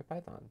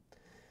 CircuitPython.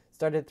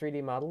 Started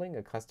 3D modeling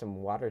a custom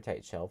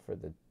watertight shell for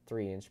the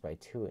 3-inch by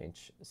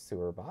 2-inch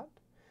sewer bot.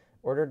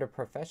 Ordered a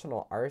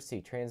professional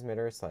RC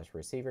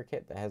transmitter/receiver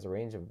kit that has a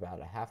range of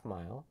about a half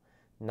mile.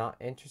 Not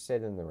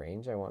interested in the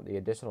range. I want the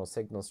additional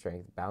signal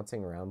strength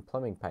bouncing around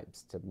plumbing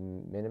pipes to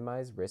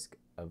minimize risk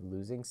of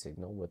losing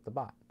signal with the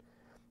bot.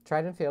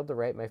 Tried and failed to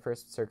write my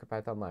first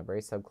CircuitPython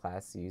library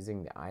subclass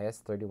using the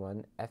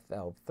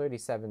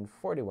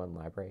IS31FL3741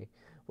 library.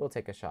 We'll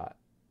take another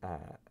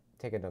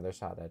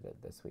shot at it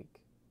this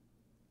week.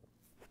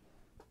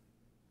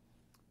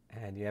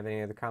 And do you have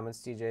any other comments,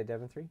 DJ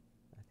Devon 3?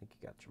 I think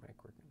you got your mic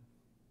working.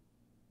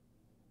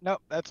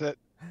 Nope, that's it.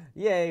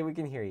 Yay, we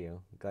can hear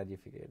you. Glad you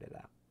figured it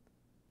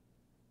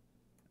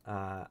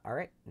out. All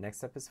right,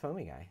 next up is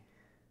Foamy Guy.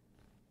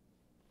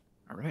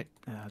 All right,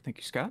 thank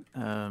you, Scott.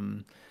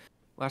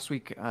 Last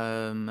week,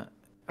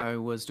 I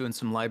was doing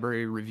some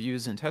library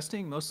reviews and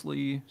testing,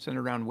 mostly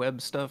centered around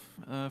web stuff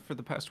for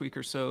the past week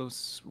or so.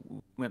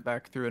 went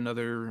back through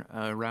another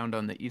round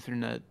on the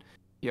Ethernet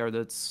PR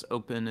that's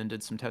open and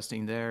did some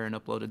testing there and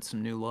uploaded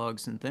some new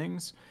logs and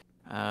things.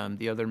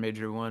 The other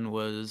major one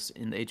was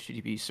in the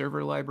HTTP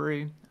server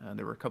library.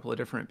 There were a couple of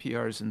different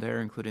PRs in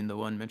there, including the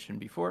one mentioned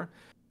before.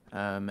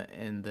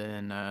 And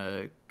then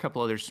a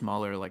couple other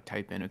smaller like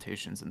type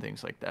annotations and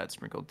things like that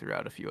sprinkled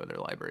throughout a few other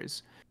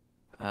libraries.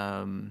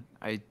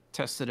 I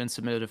tested and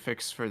submitted a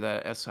fix for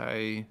the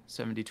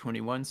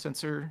SI7021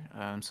 sensor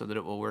so that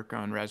it will work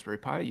on Raspberry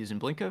Pi using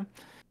Blinka.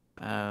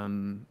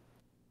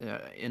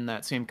 In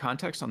that same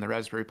context, on the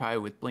Raspberry Pi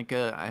with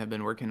Blinka, I have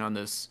been working on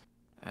this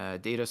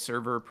data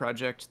server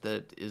project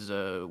that is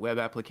a web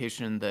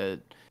application that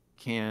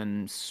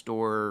can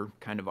store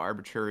kind of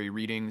arbitrary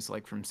readings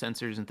like from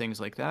sensors and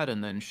things like that,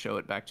 and then show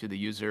it back to the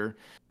user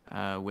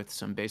with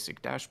some basic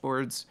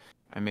dashboards.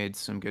 I made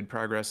some good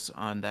progress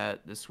on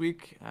that this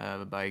week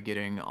by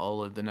getting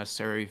all of the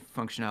necessary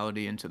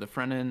functionality into the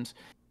front end,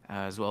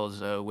 as well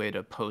as a way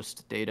to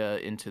post data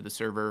into the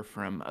server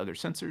from other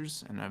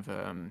sensors. And I've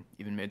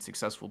even made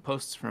successful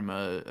posts from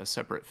a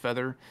separate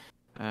Feather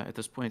at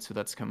this point, so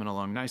that's coming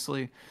along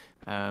nicely.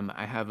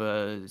 I have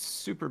a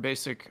super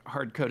basic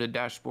hard-coded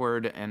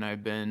dashboard, and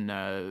I've been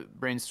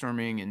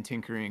brainstorming and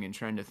tinkering and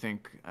trying to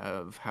think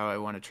of how I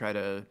want to try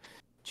to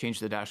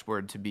change the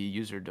dashboard to be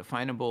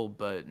user-definable,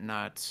 but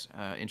not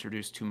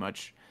introduce too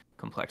much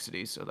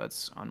complexity. So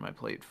that's on my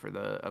plate for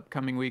the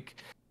upcoming week.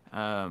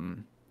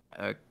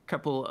 A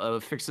couple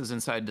of fixes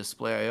inside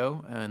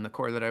Display.io and the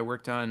core that I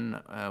worked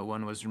on.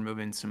 One was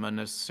removing some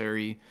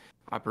unnecessary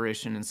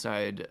operation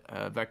inside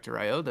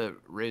Vector.io that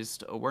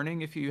raised a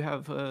warning if you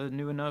have a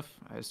new enough,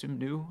 I assume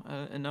new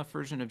enough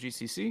version of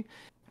GCC.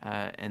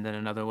 And then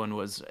another one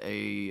was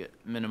a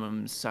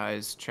minimum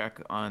size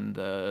check on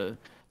the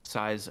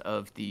size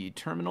of the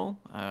terminal,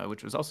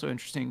 which was also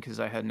interesting because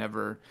I had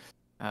never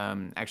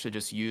actually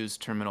just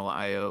used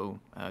terminal.io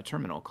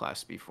terminal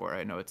class before.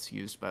 I know it's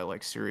used by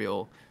like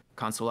serial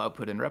console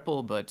output in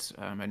REPL, but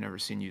I've never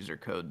seen user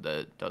code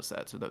that does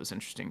that. So that was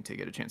interesting to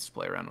get a chance to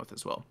play around with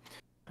as well.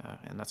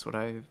 And that's what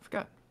I've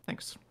got.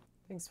 Thanks.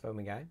 Thanks,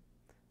 Foamy Guy.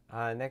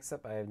 Next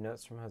up, I have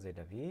notes from Jose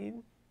David,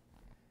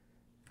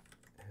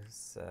 who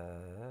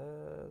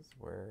says,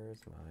 where's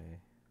my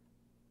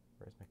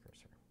cursor?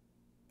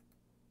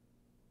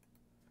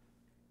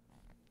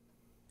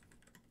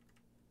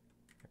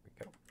 There we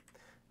go.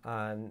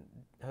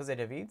 Jose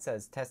David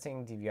says,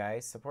 testing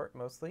DVI support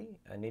mostly.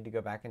 I need to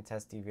go back and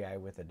test DVI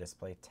with a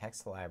display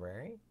text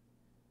library.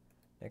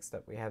 Next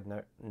up, we have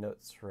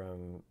notes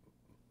from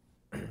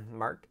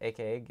Mark,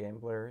 aka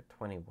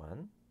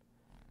Gambler21,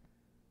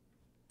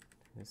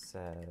 who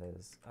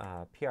says,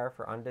 PR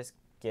for on-disk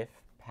GIF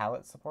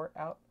palette support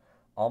out.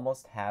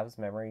 Almost halves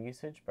memory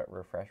usage, but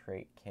refresh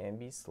rate can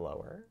be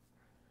slower.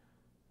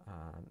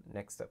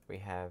 Next up, we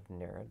have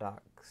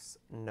Nerodoc's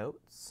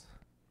notes,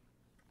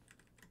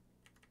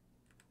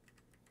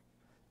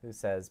 who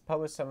says,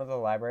 publish some of the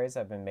libraries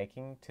I've been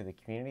making to the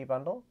community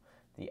bundle.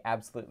 The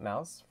Absolute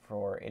Mouse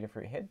for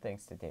Adafruit HID,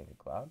 thanks to David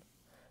Cloud.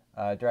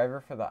 Driver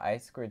for the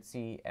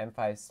I2C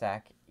M5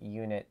 stack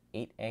unit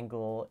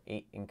 8-angle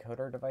 8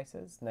 encoder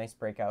devices. Nice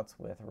breakouts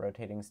with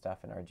rotating stuff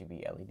and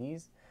RGB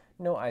LEDs.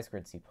 No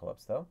I2C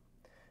pull-ups though.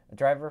 A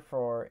driver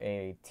for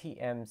a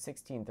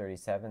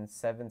TM1637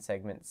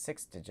 7-segment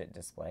 6-digit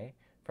display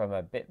from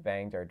a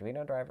bit-banged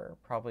Arduino driver,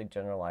 probably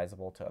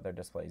generalizable to other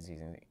displays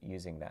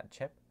using that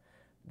chip.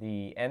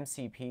 The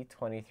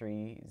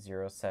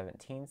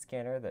MCP23017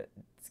 scanner that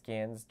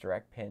scans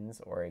direct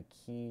pins or a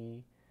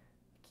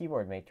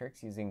keyboard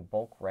matrix using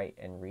bulk write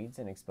and reads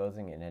and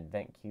exposing an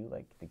event queue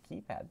like the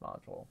keypad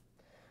module.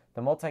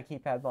 The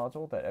multi-keypad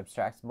module that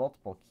abstracts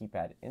multiple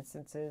keypad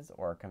instances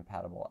or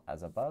compatible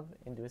as above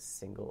into a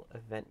single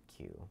event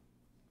queue.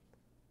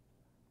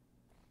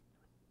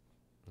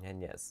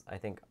 And yes, I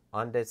think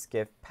on-disk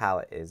GIF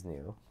palette is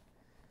new,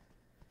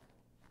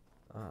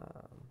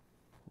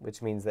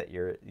 which means that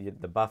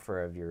the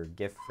buffer of your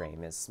GIF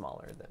frame is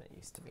smaller than it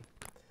used to be.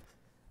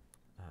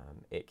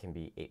 It can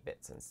be 8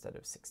 bits instead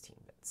of 16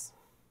 bits.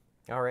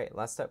 All right,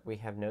 last up we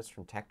have notes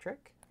from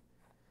Tektrick,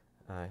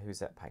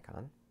 who's at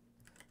PyCon.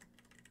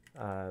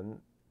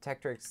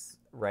 Tektrick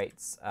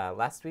writes,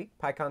 last week,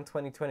 PyCon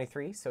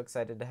 2023, so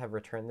excited to have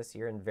returned this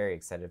year and very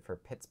excited for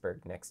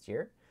Pittsburgh next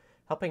year.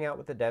 Helping out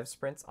with the dev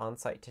sprints on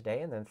site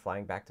today and then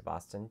flying back to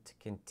Boston to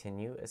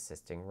continue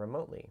assisting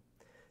remotely.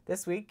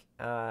 This week,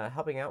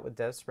 helping out with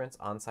dev sprints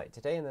on site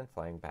today and then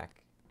flying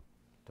back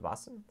to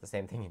Boston, the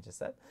same thing you just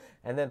said,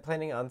 and then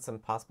planning on some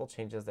possible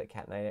changes that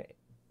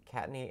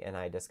Kattni and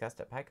I discussed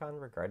at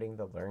PyCon regarding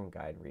the Learn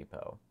Guide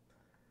repo.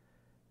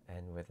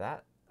 And with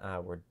that,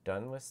 we're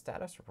done with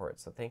status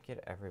reports, so thank you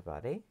to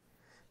everybody.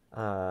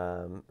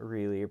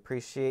 Really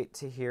appreciate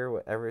to hear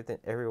what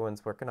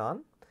everyone's working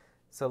on.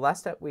 So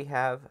last up we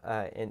have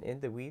an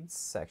In the Weeds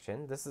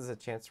section. This is a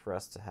chance for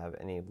us to have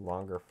any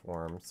longer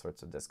form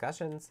sorts of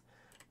discussions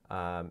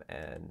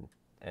and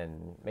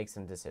make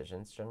some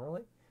decisions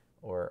generally,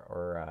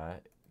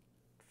 or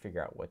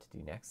figure out what to do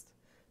next.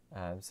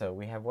 So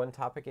we have one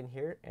topic in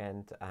here,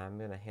 and I'm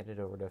going to hand it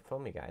over to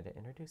Foamy Guy to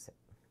introduce it.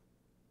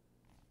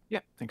 Yeah,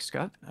 thanks,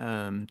 Scott.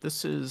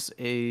 This is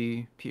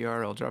a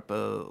PR. I'll drop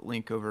a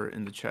link over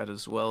in the chat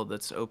as well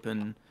that's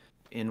open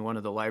in one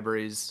of the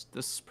libraries.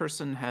 This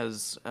person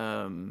has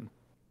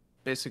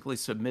basically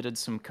submitted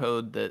some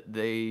code that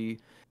they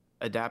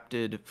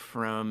adapted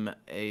from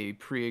a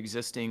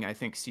pre-existing, I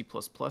think, C++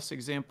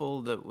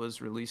 example that was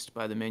released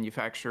by the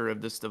manufacturer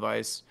of this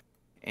device.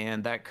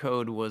 And that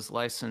code was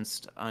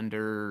licensed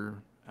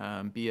under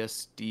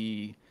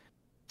BSD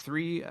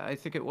 3, I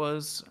think it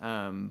was.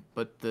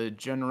 But the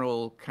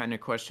general kind of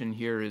question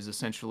here is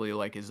essentially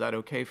like, is that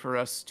okay for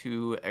us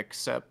to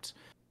accept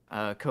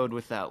code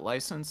with that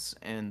license?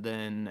 And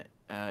then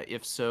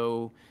if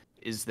so,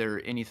 is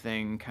there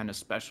anything kind of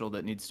special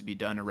that needs to be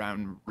done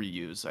around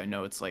reuse? I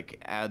know it's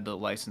like add the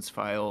license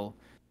file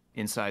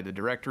inside the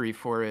directory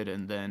for it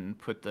and then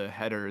put the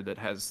header that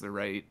has the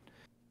right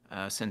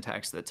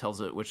syntax that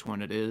tells it which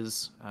one it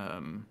is.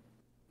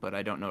 But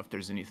I don't know if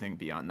there's anything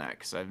beyond that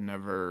because I've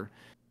never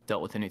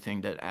dealt with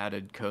anything that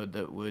added code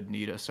that would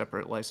need a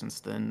separate license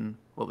than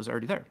what was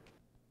already there.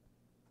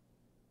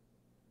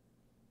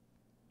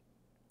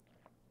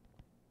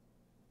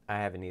 I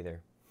haven't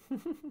either.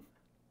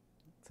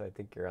 So I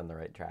think you're on the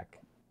right track.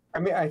 I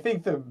mean, I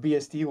think the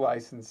BSD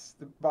license,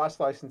 the BOS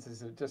license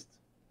is just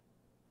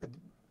a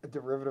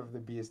derivative of the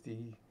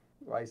BSD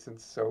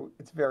license, so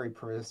it's very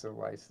permissive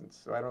license.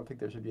 So I don't think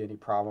there should be any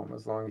problem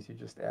as long as you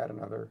just add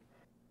another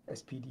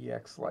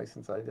SPDX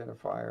license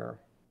identifier.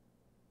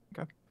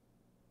 Okay.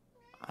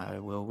 I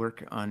will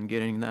work on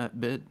getting that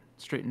bit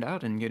straightened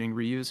out and getting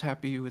reuse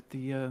happy with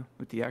the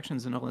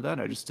actions and all of that.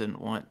 I just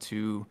didn't want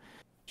to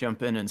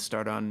jump in and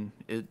start on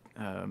it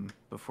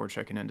before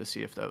checking in to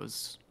see if that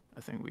was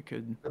a thing we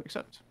could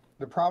accept.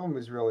 The problem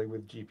is really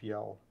with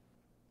GPL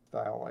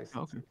style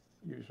licenses, Okay.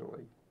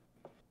 usually.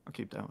 I'll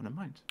keep that one in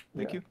mind.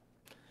 Thank you.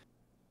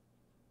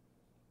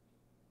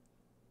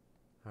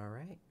 All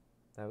right.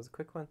 That was a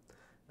quick one.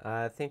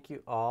 Thank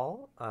you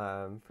all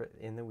for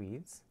in the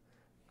weeds.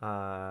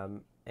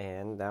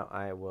 And now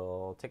I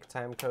will take a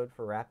time code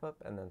for wrap up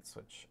and then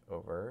switch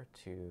over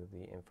to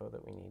the info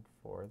that we need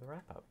for the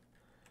wrap up.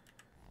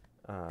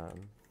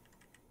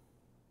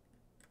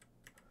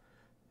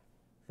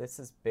 This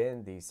has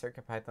been the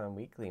CircuitPython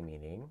weekly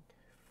meeting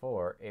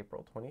for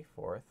April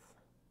 24th,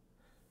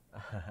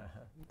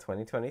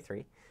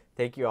 2023.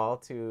 Thank you all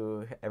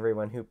to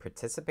everyone who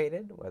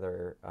participated,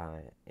 whether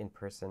in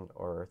person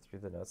or through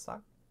the notes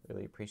doc.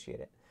 Really appreciate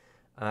it.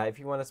 If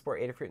you want to support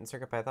Adafruit and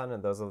CircuitPython,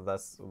 and those of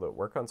us that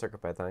work on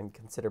CircuitPython,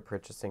 consider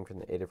purchasing from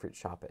the Adafruit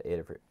shop at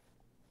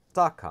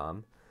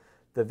adafruit.com.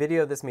 The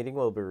video of this meeting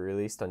will be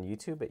released on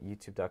YouTube at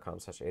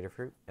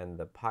youtube.com/Adafruit, and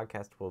the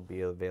podcast will be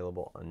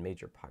available on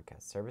major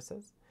podcast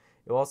services.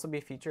 It will also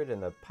be featured in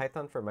the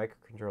Python for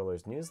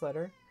Microcontrollers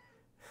newsletter.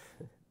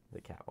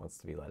 The cat wants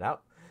to be let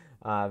out.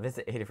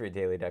 Visit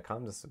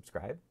adafruitdaily.com to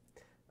subscribe.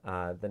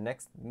 The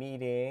next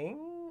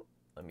meeting,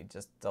 let me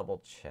just double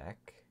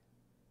check,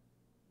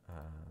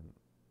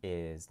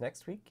 is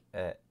next week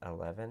at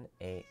 11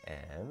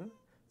 a.m.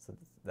 So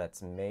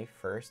that's May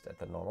 1st at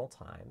the normal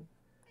time.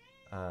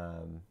 I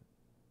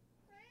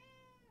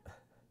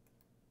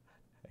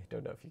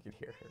don't know if you could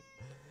hear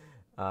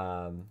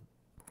her.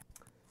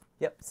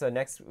 Yep, so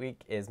next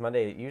week is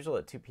Monday, usual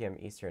at 2 p.m.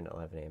 Eastern,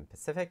 11 a.m.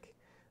 Pacific.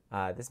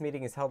 This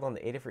meeting is held on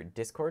the Adafruit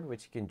Discord,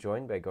 which you can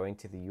join by going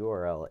to the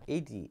URL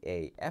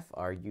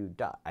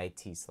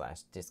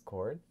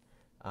adafru.it/discord.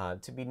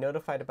 To be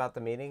notified about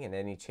the meeting and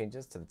any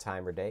changes to the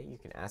time or day, you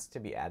can ask to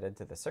be added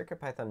to the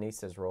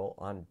CircuitPythonistas role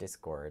on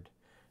Discord.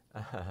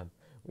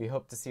 We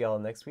hope to see you all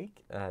next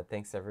week.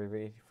 Thanks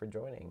everybody for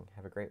joining.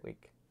 Have a great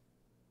week.